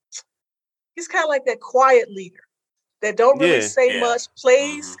like that quiet leader that don't really say much,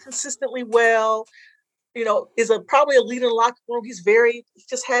 plays consistently well. You know, is probably a leader in the locker room. He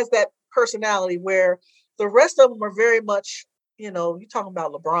just has that personality where the rest of them are very much, you know, you're talking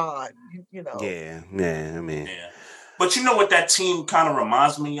about LeBron, you know. Yeah, I mean. Yeah. But you know what that team kind of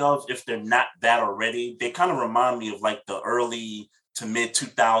reminds me of, if they're not that already? They kind of remind me of like the early to mid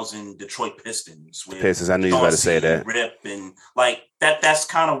 2000 Detroit Pistons. Pistons, I knew you were about to say that. Rip and like that's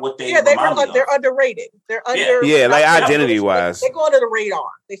kind of what they remind me of. They're underrated. They're like identity wise. They go under the radar.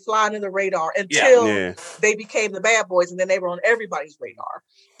 They fly under the radar until they became the bad boys, and then they were on everybody's radar.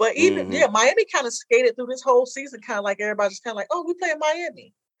 But even Miami kind of skated through this whole season, kind of like everybody's kind of like, oh, we play in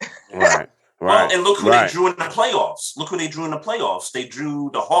Miami. Right. Well, and look who they drew in the playoffs. They drew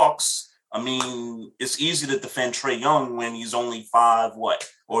the Hawks. I mean, it's easy to defend Trae Young when he's only 5,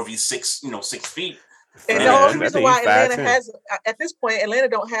 or if he's 6 feet. And the only reason why Atlanta has, at this point, Atlanta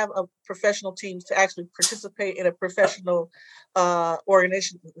don't have a professional team to actually participate in a professional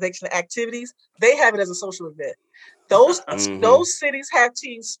organization activities. They have it as a social event. Those cities have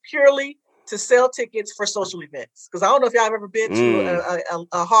teams purely to sell tickets for social events. Because I don't know if y'all have ever been to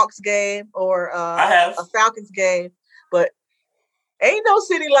a Hawks game or a Falcons game, but ain't no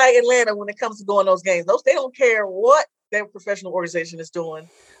city like Atlanta when it comes to going to those games. They don't care what their professional organization is doing.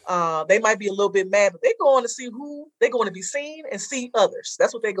 They might be a little bit mad, but they're going to see who they're going to be seen and see others.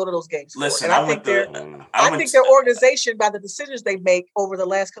 That's what they go to those games for. Listen, and I think their organization, by the decisions they make over the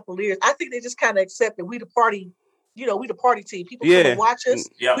last couple of years, I think they just kind of accept that we the party. You know, we the party team. People come and watch us.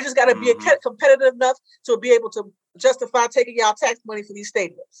 Yeah. We just got to be competitive enough to be able to justify taking y'all tax money for these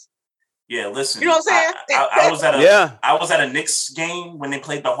stadiums. Yeah, listen. You know what I'm saying? I was at a Knicks game when they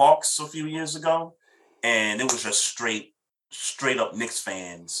played the Hawks a few years ago, and it was just straight up Knicks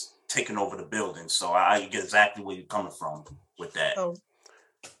fans taking over the building. So I get exactly where you're coming from with that. Oh.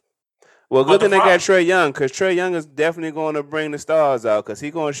 Well, good thing they got Trae Young, because Trae Young is definitely going to bring the stars out, because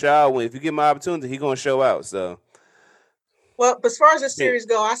he's going to show out. If you give him an opportunity, he's going to show out. So, well, as far as this series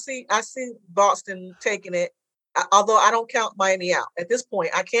go, I see Boston taking it. Although I don't count Miami out at this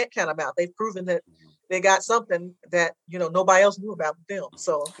point, I can't count them out. They've proven that they got something that nobody else knew about them.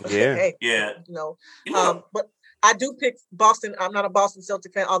 So hey, but I do pick Boston. I'm not a Boston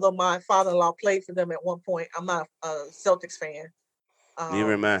Celtics fan, although my father-in-law played for them at one point. I'm not a Celtics fan.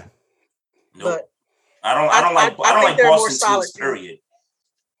 Never mind. Nope. But I don't like Boston teams. Period.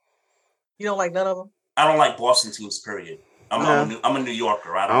 You don't like none of them. I don't like Boston teams. Period. I'm a New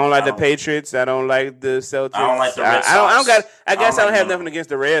Yorker. I don't like the Patriots. I don't like the Celtics. I don't like the Red Sox. I guess I don't have nothing against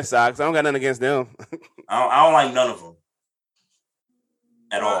the Red Sox. I don't got nothing against them. I don't like none of them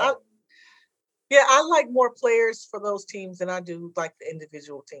at all. Yeah, I like more players for those teams than I do like the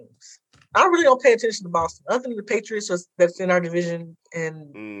individual teams. I really don't pay attention to Boston. Other than the Patriots that's in our division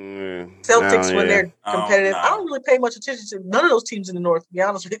and Celtics when they're competitive. I don't really pay much attention to none of those teams in the North, to be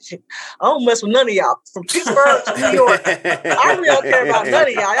honest with you. I don't mess with none of y'all. From Pittsburgh to New York. I really don't care about none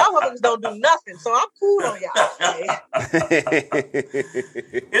of y'all. Y'all motherfuckers don't do nothing. So I'm cool on y'all.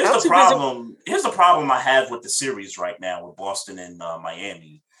 Here's the problem. Here's the problem I have with the series right now with Boston and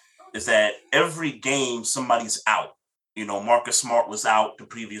Miami. Is that every game somebody's out. You know, Marcus Smart was out the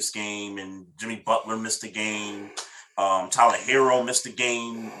previous game, and Jimmy Butler missed the game. Tyler Hero missed the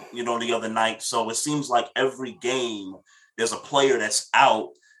game, you know, the other night. So it seems like every game there's a player that's out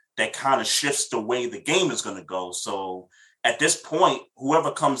that kind of shifts the way the game is going to go. So at this point,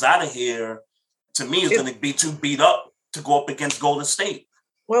 whoever comes out of here, to me, is going to be too beat up to go up against Golden State.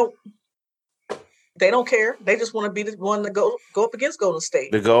 Well, they don't care. They just want to be the one to go up against Golden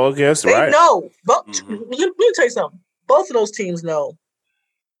State. To go against, they right? They know. But let me tell you something. Both of those teams know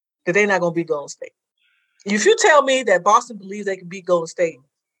that they're not going to beat Golden State. If you tell me that Boston believes they can beat Golden State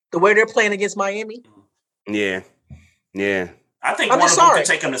the way they're playing against Miami, yeah. I think one of them could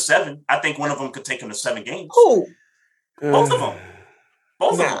take them to 7. I think one of them could take them to 7 games. Who? Both of them.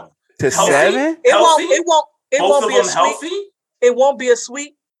 Both of them. To healthy? 7? It won't be a sweep. Healthy? It won't be a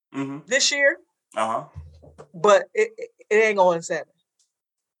sweep this year. But it ain't going 7.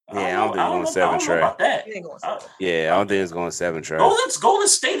 Yeah, I don't think it's going 7, Trey. About that. It ain't going 7. Yeah, I don't think it's going 7, Trey. Golden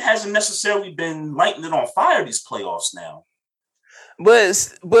State hasn't necessarily been lighting it on fire these playoffs now. But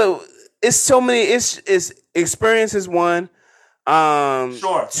it's so many. It's experience is one.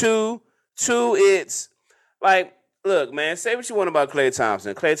 Sure. Two. It's like, look, man. Say what you want about Klay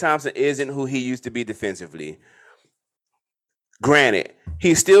Thompson. Klay Thompson isn't who he used to be defensively. Granted,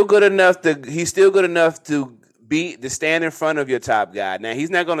 he's still good enough to stand in front of your top guy. Now, he's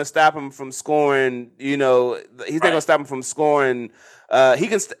not going to stop him from scoring. You know, he's not going to stop him from scoring. He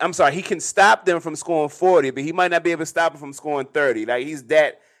can stop them from scoring 40, but he might not be able to stop him from scoring 30. Like he's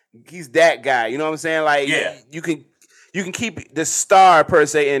that guy. You know what I'm saying? Like you can keep the star per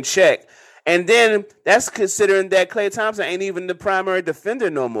se in check. And then that's considering that Klay Thompson ain't even the primary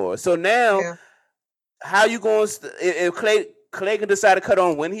defender no more. So now, how you going? If Klay can decide to cut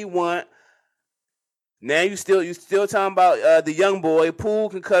on when he want. Now you still talking about the young boy. Poole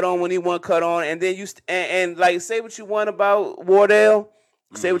can cut on when he want cut on, and then and like say what you want about Wardell,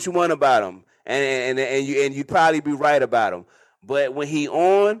 say what you want about him, and you'd probably be right about him. But when he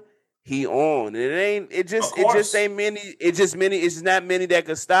on. It's just not many that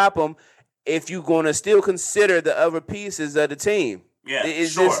could stop him if you're gonna still consider the other pieces of the team. Yeah,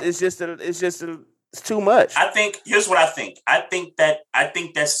 it's too much. Here's what I think. I think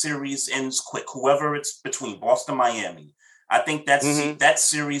that series ends quick. Whoever it's between Boston, Miami, I think that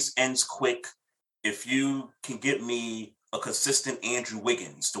series ends quick if you can get me a consistent Andrew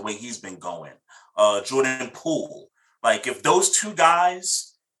Wiggins the way he's been going, Jordan Poole. Like if those two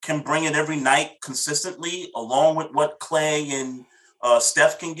guys can bring it every night consistently, along with what Klay and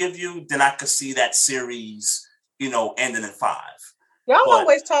Steph can give you, then I could see that series, ending in 5. Y'all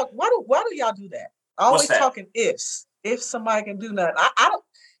always talk. Why do y'all do that? Always talking ifs. If somebody can do nothing,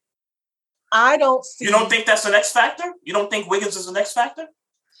 I don't see. You don't think that's an X factor? You don't think Wiggins is an X factor?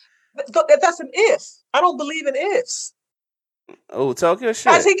 That's an if. I don't believe in ifs. Oh, talk your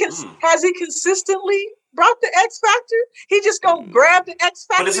shit. Has he consistently brought the X factor? He just gonna grab the X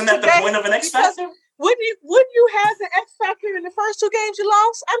factor. But isn't that the point of an X factor? Wouldn't you have the X factor in the first 2 games you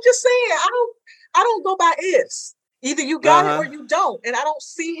lost? I'm just saying. I don't go by ifs. Either you got it or you don't. And I don't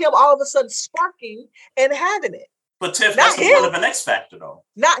see him all of a sudden sparking and having it. But Tiff, that's the point of an X factor, though.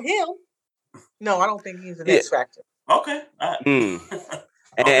 Not him. No, I don't think he's an X factor. Okay. Let me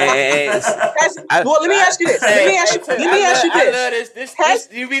ask you this. Let me ask you this. I love this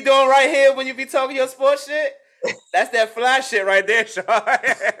you be doing right here when you be talking your sports shit. That's that fly shit right there, Sean.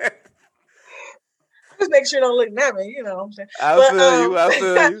 Just make sure you don't look at me. You know what I'm saying? I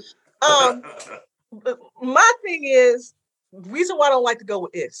feel you. My thing is, the reason why I don't like to go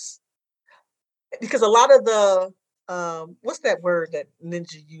with ifs, because a lot of the what's that word that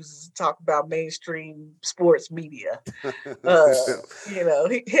Ninja uses to talk about mainstream sports media? He has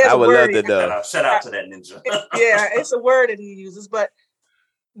I would love to know. Shout out to that Ninja. It's a word that he uses, but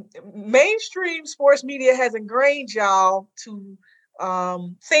mainstream sports media has ingrained y'all to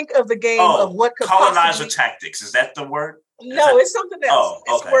think of the game of what could colonizer tactics. Is that the word? It's something else.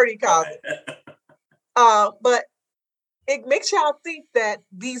 It's a word he calls it. But it makes y'all think that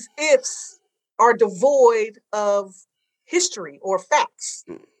these ifs are devoid of history or facts.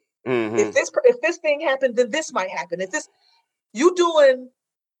 Mm-hmm. If this thing happened, then this might happen. If this you doing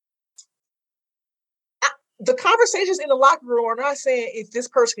the conversations in the locker room are not saying if this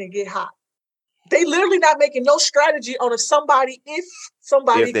person can get hot. They literally not making no strategy on if somebody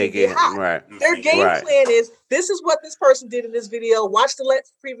can get hot. Right. Their game plan is, this is what this person did in this video. Watch the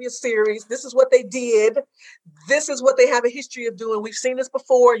previous series. This is what they did. This is what they have a history of doing. We've seen this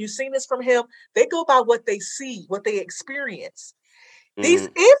before. You've seen this from him. They go by what they see, what they experience. These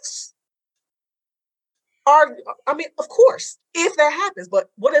ifs are, I mean, of course, if that happens,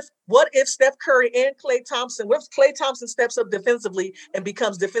 but what if Steph Curry and Klay Thompson, what if Klay Thompson steps up defensively and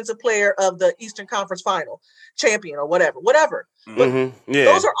becomes defensive player of the Eastern Conference Final champion or whatever. But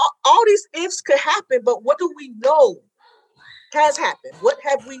those are all these ifs could happen, but what do we know has happened? What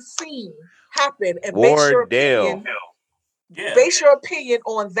have we seen happen? And base your opinion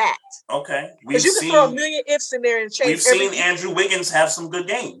on that. Okay. Because you can throw a million ifs in there and change. We've seen Andrew Wiggins have some good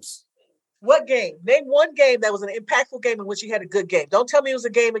games. What game? Name one game that was an impactful game in which he had a good game. Don't tell me it was a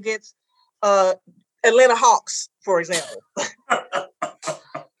game against Atlanta Hawks, for example.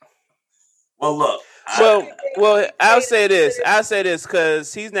 Well, look. I'll say this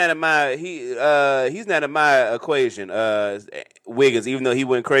because he's not in my equation. Wiggins, even though he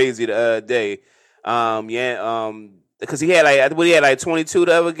went crazy the other day, because he had like 22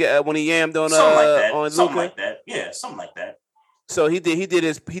 the other when he yammed on something like that. Yeah, something like that. So he did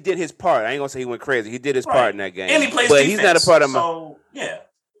his part. I ain't gonna say he went crazy. He did his part in that game. And he plays but defense, he's not a part of my. So yeah.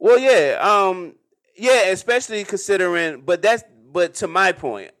 Well, yeah, especially considering. But to my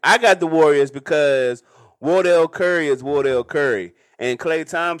point, I got the Warriors because Wardell Curry is Wardell Curry, and Klay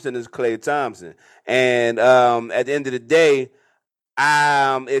Thompson is Klay Thompson. And at the end of the day,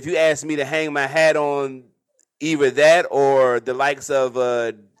 if you ask me to hang my hat on either that or the likes of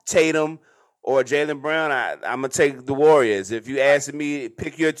Tatum or Jaylen Brown, I'm gonna take the Warriors. If you ask me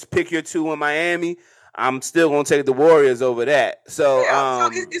pick your two in Miami, I'm still gonna take the Warriors over that. So, so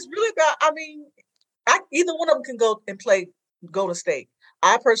it's really about. I mean, either one of them can go and play Golden State.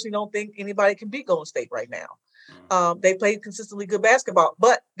 I personally don't think anybody can beat Golden State right now. They play consistently good basketball,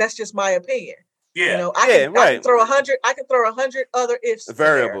 but that's just my opinion. Yeah, you know, I can throw 100. I can throw 100 other ifs.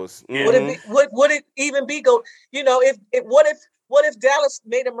 Variables. Mm-hmm. Would it even be go? You know, what if Dallas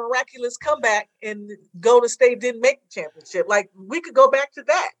made a miraculous comeback and Golden State didn't make the championship? Like, we could go back to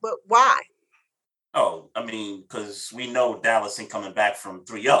that, but why? Oh, I mean, because we know Dallas ain't coming back from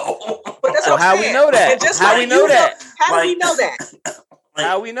 3-0. But that's how we know that? How do we know that? How do we know that?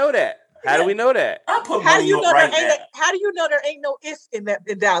 How do we know that? How do we know that? I put money up right now. How do you know there ain't no if in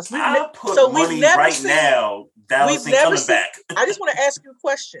Dallas? I put money right now. Dallas ain't coming back. I just want to ask you a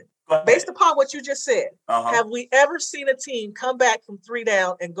question. Based upon what you just said, have we ever seen a team come back from 3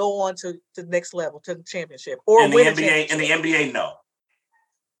 down and go on to the next level, to the championship, or in the NBA? In the NBA, no.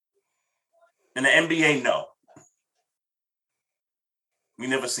 In the NBA, no. We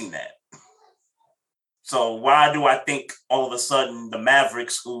never seen that. So why do I think all of a sudden the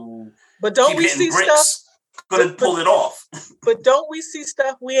Mavericks, who don't we see stuff, couldn't pull it off? But don't we see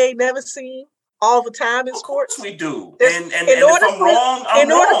stuff we ain't never seen all the time in sports? We do. And if I'm wrong, I'm wrong.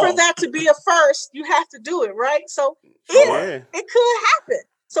 In order for that to be a first, you have to do it, right? So it could happen.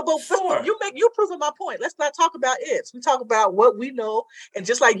 So, but you're proving my point. Let's not talk about ifs. We talk about what we know, and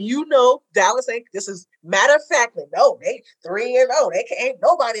just like Dallas ain't. This is matter of fact. No, they 3-0. They can't.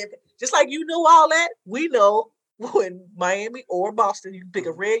 Nobody. Just like all that, we know when Miami or Boston, you can pick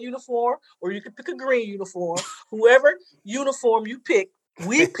a red uniform or you can pick a green uniform. Whoever uniform you pick,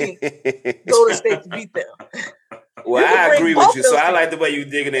 we pick Golden State to beat them. Well, I agree with you. So I like the way you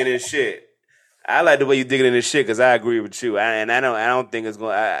digging in this shit. I like the way you digging in this shit because I agree with you. I don't think it's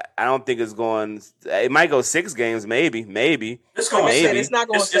going. I don't think it's going. It might go 6 games, maybe. It's going. Maybe. It's not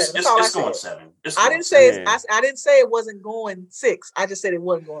going 7. It's going 7. I didn't say. I didn't say it wasn't going 6. I just said it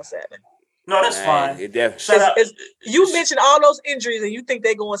wasn't going 7. No, that's fine. It definitely. You mentioned all those injuries, and you think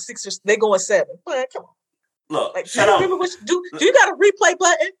they're going 6 or they going 7. Man, come on. Look, do you remember do you got a replay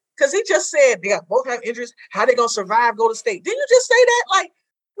button? Because he just said they both have injuries. How they gonna survive? Go to state? Didn't you just say that? Like,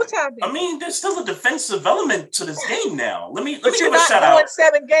 what time? I mean, there's still a defensive element to this game now. Let me but give you're a not shout going out.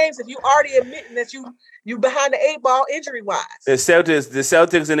 7 games if you already admitting that you behind the 8 ball injury wise. The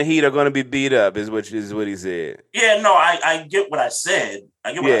Celtics and the Heat are going to be beat up. Is what he said. Yeah, no, I get what I said.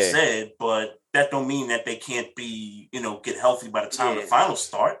 I said, but that don't mean that they can't be, get healthy by the time the finals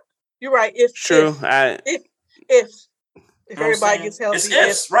start. You're right. If everybody gets healthy,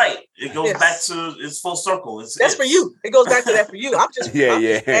 it's right. It goes back to it's full circle. That's for you. It goes back to that for you. I'm just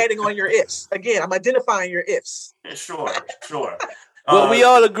adding on your ifs. Again, I'm identifying your ifs. Yeah, sure. Well, we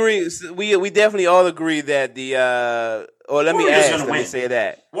all agree. We definitely all agree that the. Or let me say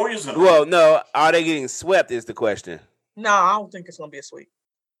that Warriors gonna win. No. Are they getting swept? Is the question. No, I don't think it's gonna be a sweep.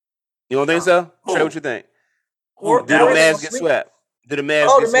 You don't think so? Trey, what you think? Or Do the or is it Mavs gonna get sweep? swept? Do the Mavs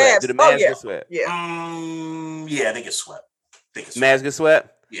Oh, get the swept? Mavs. Do the Oh Mavs yeah, get swept? yeah, Yeah, they get swept. Mavs get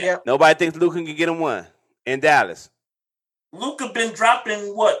swept? Yeah. yeah. Nobody thinks Luka can get him one in Dallas. Luka been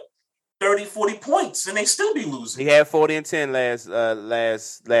dropping what 30, 40 points, and they still be losing. He had 40 and 10 last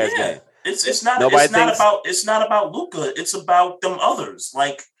game. It's not Nobody it's not thinks- about it's not about Luka. It's about them others.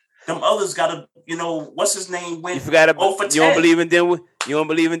 Like them others gotta, what's his name went You forgot 0 about for you 10. don't believe in Dinwiddie? You don't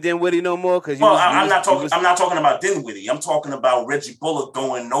believe in Dinwiddie no more? Because I'm not talking about Dinwiddie. I'm talking about Reggie Bullock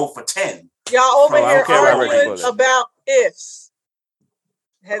going 0 for 10. Y'all over Oh, I here don't care about Reggie arguing Bullock. about ifs.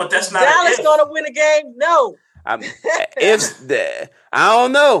 But that's Is not an Dallas if. gonna win a game? No. I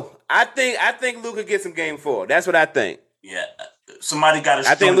don't know. I think Luka gets him game 4. That's what I think. Yeah, somebody got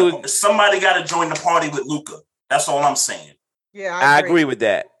I think to join the party with Luka. That's all I'm saying. Yeah, I agree with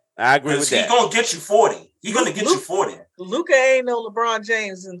that. Because he's gonna get you 40. He's gonna get you 40. Luka ain't no LeBron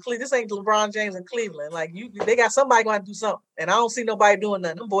James in Cleveland. This ain't LeBron James in Cleveland. Like they got somebody going to do something, and I don't see nobody doing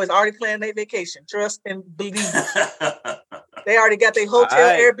nothing. Them boys already planning their vacation. Trust and believe. They already got their hotel,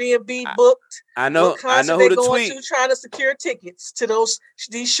 Airbnb booked. I know Concert who they to going tweet. to, trying to secure tickets to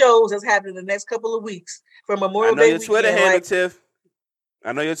these shows that's happening the next couple of weeks for Memorial I know Day your Twitter weekend. handle, Like, Tiff.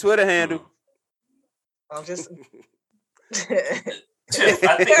 I know your Twitter handle. I'm just. Tiff,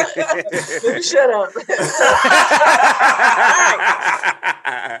 I think. Let me shut up.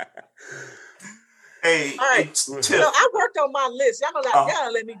 Hey, All right. Tiff. I worked on my list. Y'all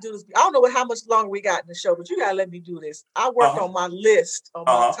gotta let me do this. I don't know how much longer we got in the show, but you gotta let me do this. I worked on my list on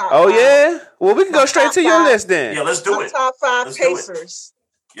my top. Oh 5. yeah. Well, we can go straight to your 5. list then. Yeah, let's do My it. top 5 Let's do it. Pacers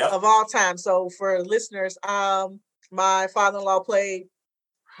Yep. of all time. So for listeners, my father-in-law played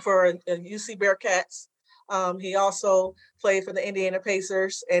for UC Bearcats. He also played for the Indiana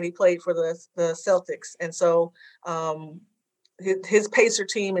Pacers, and he played for the Celtics. And so his Pacer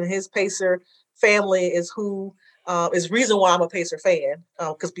team and his Pacer family is reason why I'm a Pacer fan,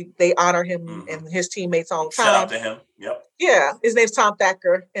 because they honor him and his teammates all the time. Shout out to him. Yep. Yeah, his name's Tom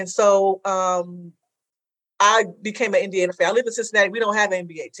Thacker. And so I became an Indiana fan. I live in Cincinnati. We don't have an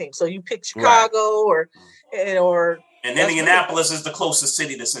NBA team. So you pick Chicago or And Indianapolis is the closest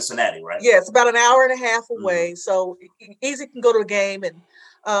city to Cincinnati, right? yeah, it's about an hour and a half away. So easy can go to a game.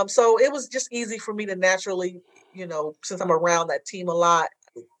 And so it was just easy for me to naturally, since I'm around that team a lot,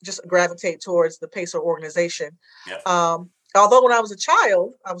 just gravitate towards the Pacer organization. Yep. Although when I was a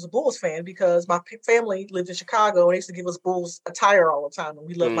child, I was a Bulls fan because my family lived in Chicago and they used to give us Bulls attire all the time. And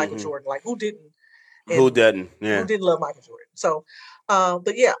we loved Michael Jordan. Like, who didn't? And who doesn't? Yeah. Who didn't love Michael Jordan? So,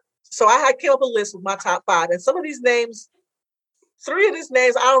 but yeah. So I came up a list with my top 5. And some of these names, 3 of these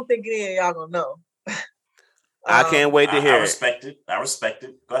names, I don't think any of y'all going to know. I can't wait to hear I respect it. I respect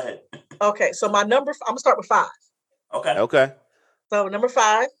it. Go ahead. Okay. So I'm going to start with 5. Okay. So number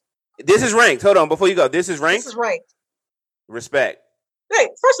 5. This is ranked. Hold on. Before you go, this is ranked? This is ranked. Respect. Hey,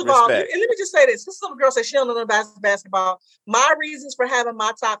 first of all, let Respect. me just say this. This little girl said she don't know nothing about basketball. My reasons for having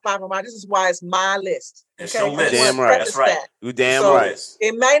my top 5 this is why it's my list. It's your list. Damn right. That's right. You damn So, right.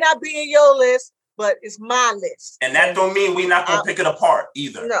 It may not be in your list, but it's my list. And that don't mean we're not going to pick it apart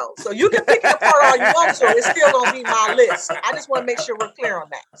either. No. So you can pick it apart all you want to. It's still going to be my list. I just want to make sure we're clear on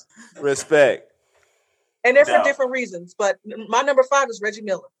that. Respect. And they're for different reasons. But my number 5 is Reggie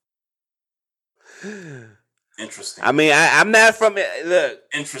Miller. Interesting. I mean, I'm not from it. Look.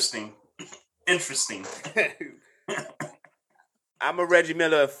 Interesting. I'm a Reggie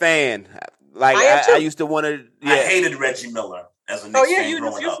Miller fan. Like I used to want to. Yeah. I hated Reggie Miller as a Knicks fan you're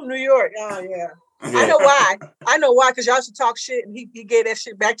growing up. from New York. Oh yeah. I know why. Because y'all should talk shit, and he gave that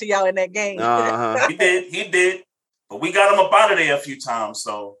shit back to y'all in that game. He did. But we got him up out of there a few times,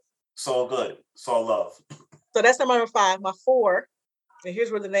 so it's all good. It's all love. So that's number 5. My 4, and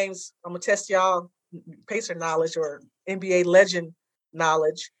here's where the names, I'm going to test y'all Pacer knowledge or NBA legend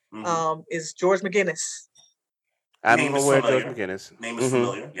knowledge, is George McGinnis. I'm aware of George McGinnis. Name is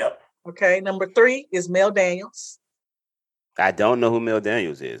familiar. Yep. Okay. Number 3 is Mel Daniels. I don't know who Mel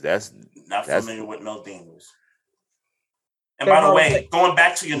Daniels is. That's familiar with Mel Daniels. And by the way, going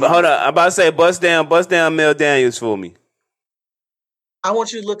back to your hold on, I'm about to say bust down Mel Daniels for me. I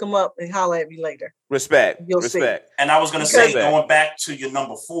want you to look him up and holler at me later. Respect. You'll Respect. see. And I was going to say, going back to your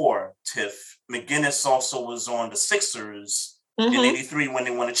number 4, Tiff, McGinnis also was on the Sixers in '83 when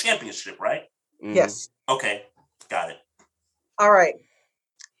they won a championship, right? Yes. Okay. Got it. All right.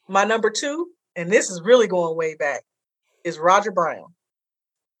 My number 2, and this is really going way back, is Roger Brown.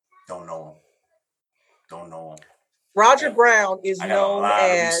 Don't know him. Roger Brown is known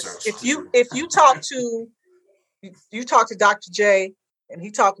as, if you talk to Dr. J and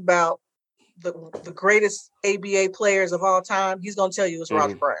he talked about the greatest ABA players of all time, he's going to tell you it's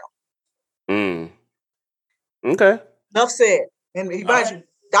Roger Brown. Okay. Enough said. And he mind right. you,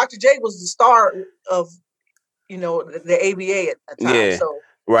 Dr. J was the star of the ABA at the time. Yeah. So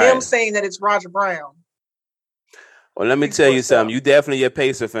him Right. saying that it's Roger Brown. Well, let me speaks tell for you itself. something. You definitely a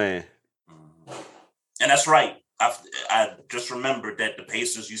Pacer fan. And that's right. I just remembered that the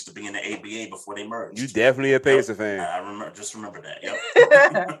Pacers used to be in the ABA before they merged. You definitely a Pacer Yep. fan. I just remember that. Yep.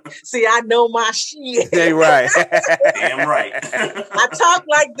 See, I know my shit. They right. Damn right. I talk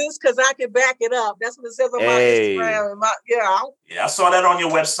like this because I can back it up. That's what it says on my Hey. Instagram. And Yeah, I saw that on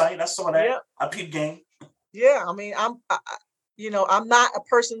your website. I saw that. Yeah. I peep game. Yeah, I mean, I'm not a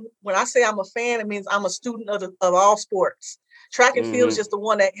person. When I say I'm a fan, it means I'm a student of all sports. Track and field is just the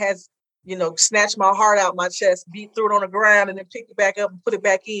one that has, snatched my heart out my chest, threw it on the ground, and then picked it back up and put it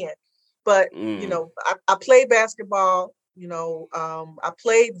back in. But I played basketball. I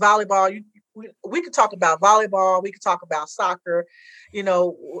played volleyball. We could talk about volleyball. We could talk about soccer.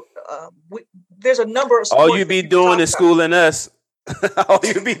 There's a number of sports All you be doing is schooling us. All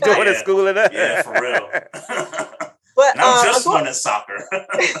you be doing is schooling us. Yeah, for real. But and I'm just learning soccer.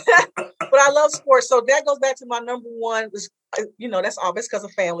 But I love sports. So that goes back to my number one. That's obvious because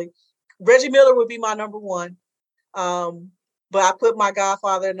of family. Reggie Miller would be my number one. But I put my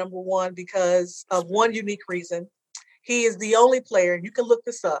godfather at number one because of one unique reason. He is the only player, you can look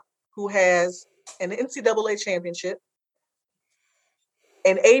this up, who has an NCAA championship,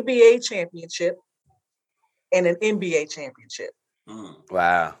 an ABA championship, and an NBA championship.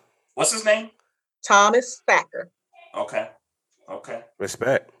 Wow. What's his name? Thomas Thacker. Okay.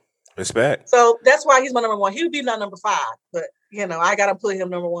 Respect. So that's why he's my number one. He would be my number 5, but I gotta put him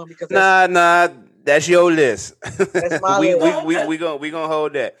number one because Nah, that's your list. That's my list. list. We gonna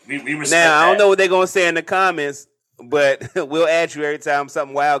hold that. We respect now I don't that. know what they're gonna say in the comments, but we'll add you every time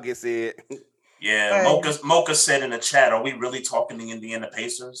something wild gets said. Yeah, Right. Mocha said in the chat, are we really talking the Indiana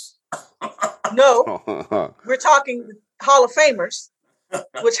Pacers? No, we're talking Hall of Famers.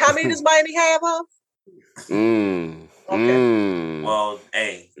 Which how many does Miami have of? Okay. Well,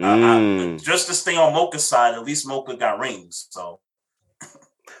 hey, just to stay on Mocha's side, at least Mocha got rings. So.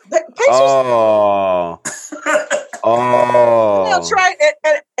 The Pacers. Oh. Try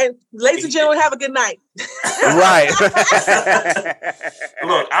and ladies and gentlemen, have a good night. Right.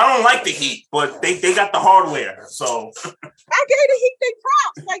 Look, I don't like the Heat, but they got the hardware. So I gave the Heat their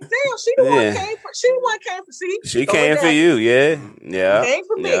props. Like, damn, she the one came for see. She came for you, yeah. Came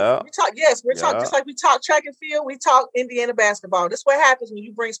for me. Yeah. We're talking just like we talk track and field, we talk Indiana basketball. This is what happens when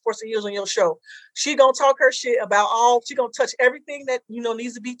you bring Sports and Heels on your show. She gonna talk her shit about she gonna touch everything that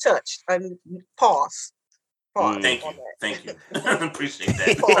needs to be touched. And pause. Thank you. Appreciate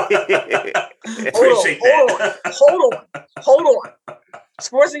that. Hold on.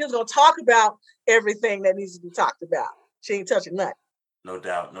 Sports Heels gonna talk about everything that needs to be talked about. She ain't touching nothing. No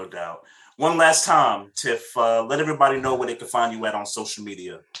doubt. One last time, Tiff, let everybody know where they can find you at on social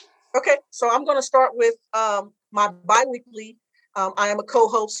media. Okay, so I'm going to start with my bi-weekly. I am a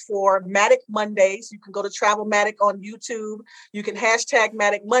co-host for Matic Mondays. You can go to Travel Matic on YouTube. You can hashtag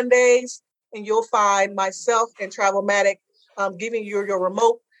Matic Mondays, and you'll find myself and Travel Matic giving you your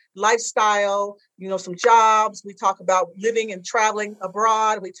remote lifestyle, some jobs. We talk about living and traveling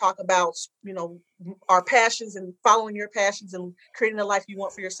abroad. We talk about, our passions and following your passions and creating the life you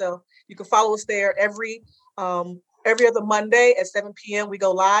want for yourself. You can follow us there every other Monday at 7 p.m. We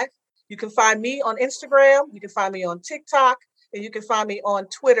go live. You can find me on Instagram. You can find me on TikTok, and you can find me on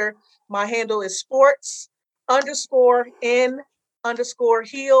Twitter. My handle is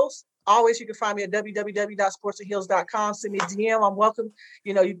sports_n_heels. Always, you can find me at www.sportsandheels.com. Send me a DM. I'm welcome.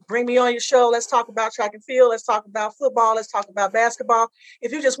 You bring me on your show. Let's talk about track and field. Let's talk about football. Let's talk about basketball.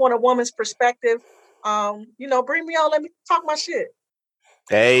 If you just want a woman's perspective, bring me on. Let me talk my shit.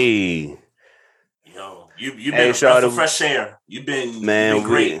 Hey. Yo, you've been a breath of fresh air. You've been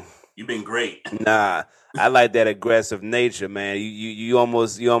great. You've been great. Nah, I like that aggressive nature, man. You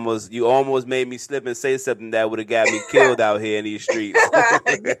almost made me slip and say something that would have got me killed out here in these streets.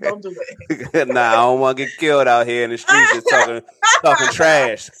 Don't do it. Nah, I don't want to get killed out here in the streets just talking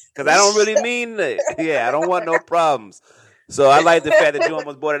trash. Because I don't really mean that. Yeah, I don't want no problems. So I like the fact that you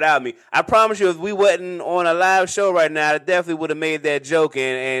almost brought it out of me. I promise you, if we wasn't on a live show right now, I definitely would have made that joke,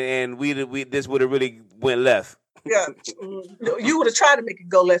 and this would have really went left. Yeah, you would have tried to make it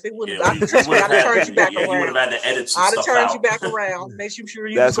go left. It would have. I'd have turned you back around. You would have had to edit some I'd stuff have turned out. you back around. Make sure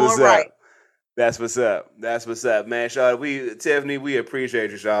you was going right. That's what's up, man. Shawty, Tiffany, we appreciate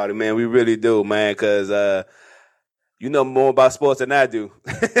you, Shawty, man. We really do, man, because you know more about sports than I do.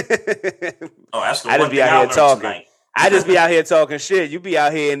 Oh, that's the I one just be thing out I here learned talking. tonight. I just be out here talking shit. You be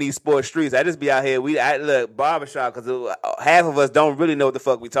out here in these sports streets. I just be out here. Look, barbershop, because half of us don't really know what the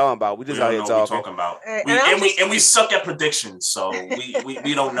fuck we talking about. We just out here talking. What we're talking about. We suck at predictions, so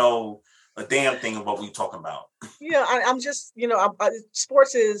we don't know a damn thing of what we talking about. Yeah, I'm just,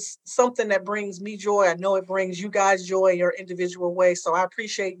 sports is something that brings me joy. I know it brings you guys joy in your individual way. So I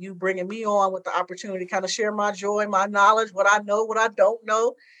appreciate you bringing me on with the opportunity to kind of share my joy, my knowledge, what I know, what I don't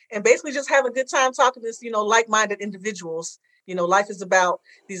know, and basically just have a good time talking to like-minded individuals. Life is about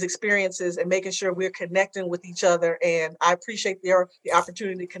these experiences and making sure we're connecting with each other. And I appreciate the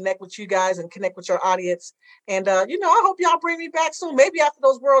opportunity to connect with you guys and connect with your audience. And, I hope y'all bring me back soon. Maybe after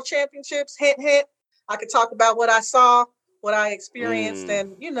those World Championships, hint, hint, I could talk about what I saw, what I experienced,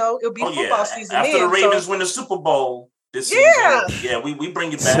 and, it'll be football season. After the Ravens win the Super Bowl this season, we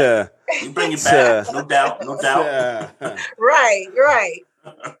bring you back. We bring you back. No doubt. Right.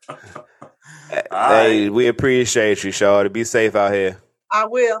 Hey, we appreciate you, Shaw. To be safe out here. I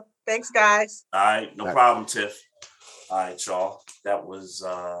will. Thanks, guys. All right, no problem, Tiff. All right, y'all. That was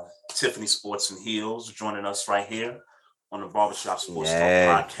Tiffany Sports and Heels joining us right here on the Barbershop Sports Talk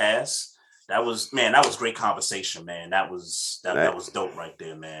podcast. That was great conversation, man. That was dope right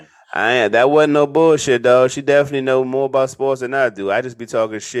there, man. That wasn't no bullshit, though. She definitely know more about sports than I do. I just be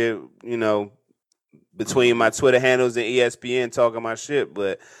talking shit, between my Twitter handles and ESPN talking my shit,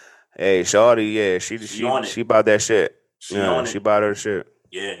 but. Hey, Shawty, she about that shit. She about her shit.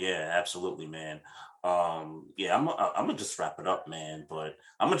 Yeah, absolutely, man. I'm gonna just wrap it up, man. But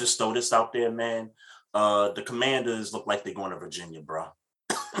I'm gonna just throw this out there, man. The Commanders look like they're going to Virginia, bro.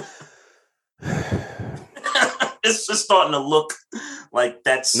 It's just starting to look like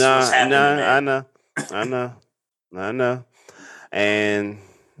that's what's happening. Man. I know, and.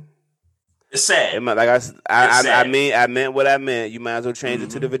 It's sad. I meant what I meant. You might as well change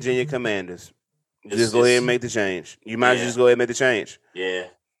it to the Virginia Commanders. Just go ahead and make the change. You might just go ahead and make the change. Yeah.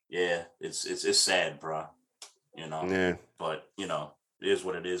 It's sad, bro. Yeah. But it is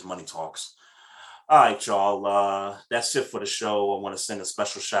what it is. Money talks. All right, y'all. That's it for the show. I want to send a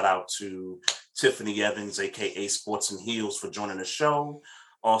special shout out to Tiffany Evans, aka Sports and Heels, for joining the show.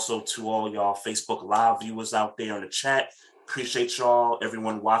 Also to all y'all Facebook Live viewers out there in the chat. Appreciate y'all,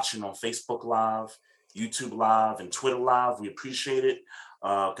 everyone watching on Facebook Live, YouTube Live, and Twitter Live. We appreciate it.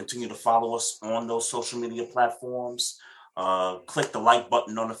 Continue to follow us on those social media platforms. Click the like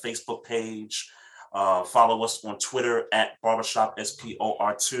button on the Facebook page. Follow us on Twitter at Barbershop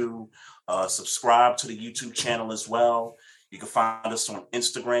SPOR2. Subscribe to the YouTube channel as well. You can find us on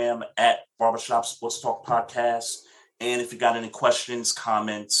Instagram at Barbershop Sports Talk Podcast. And if you got any questions,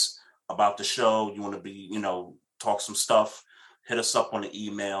 comments about the show, you want to be, talk some stuff, hit us up on the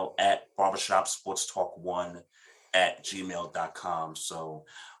email at barbershopsportstalk1@gmail.com. So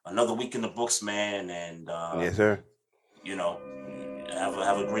another week in the books, man. And yes, sir.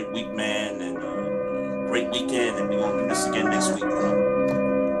 Have a great week, man, and great weekend. And we're going to do this again next week,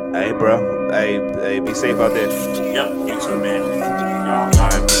 bro. Hey, bro. Hey, be safe out there. Yep, you too, man. Y'all, all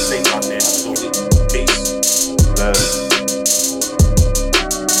right, be safe out there. Have a good week. Peace. Love.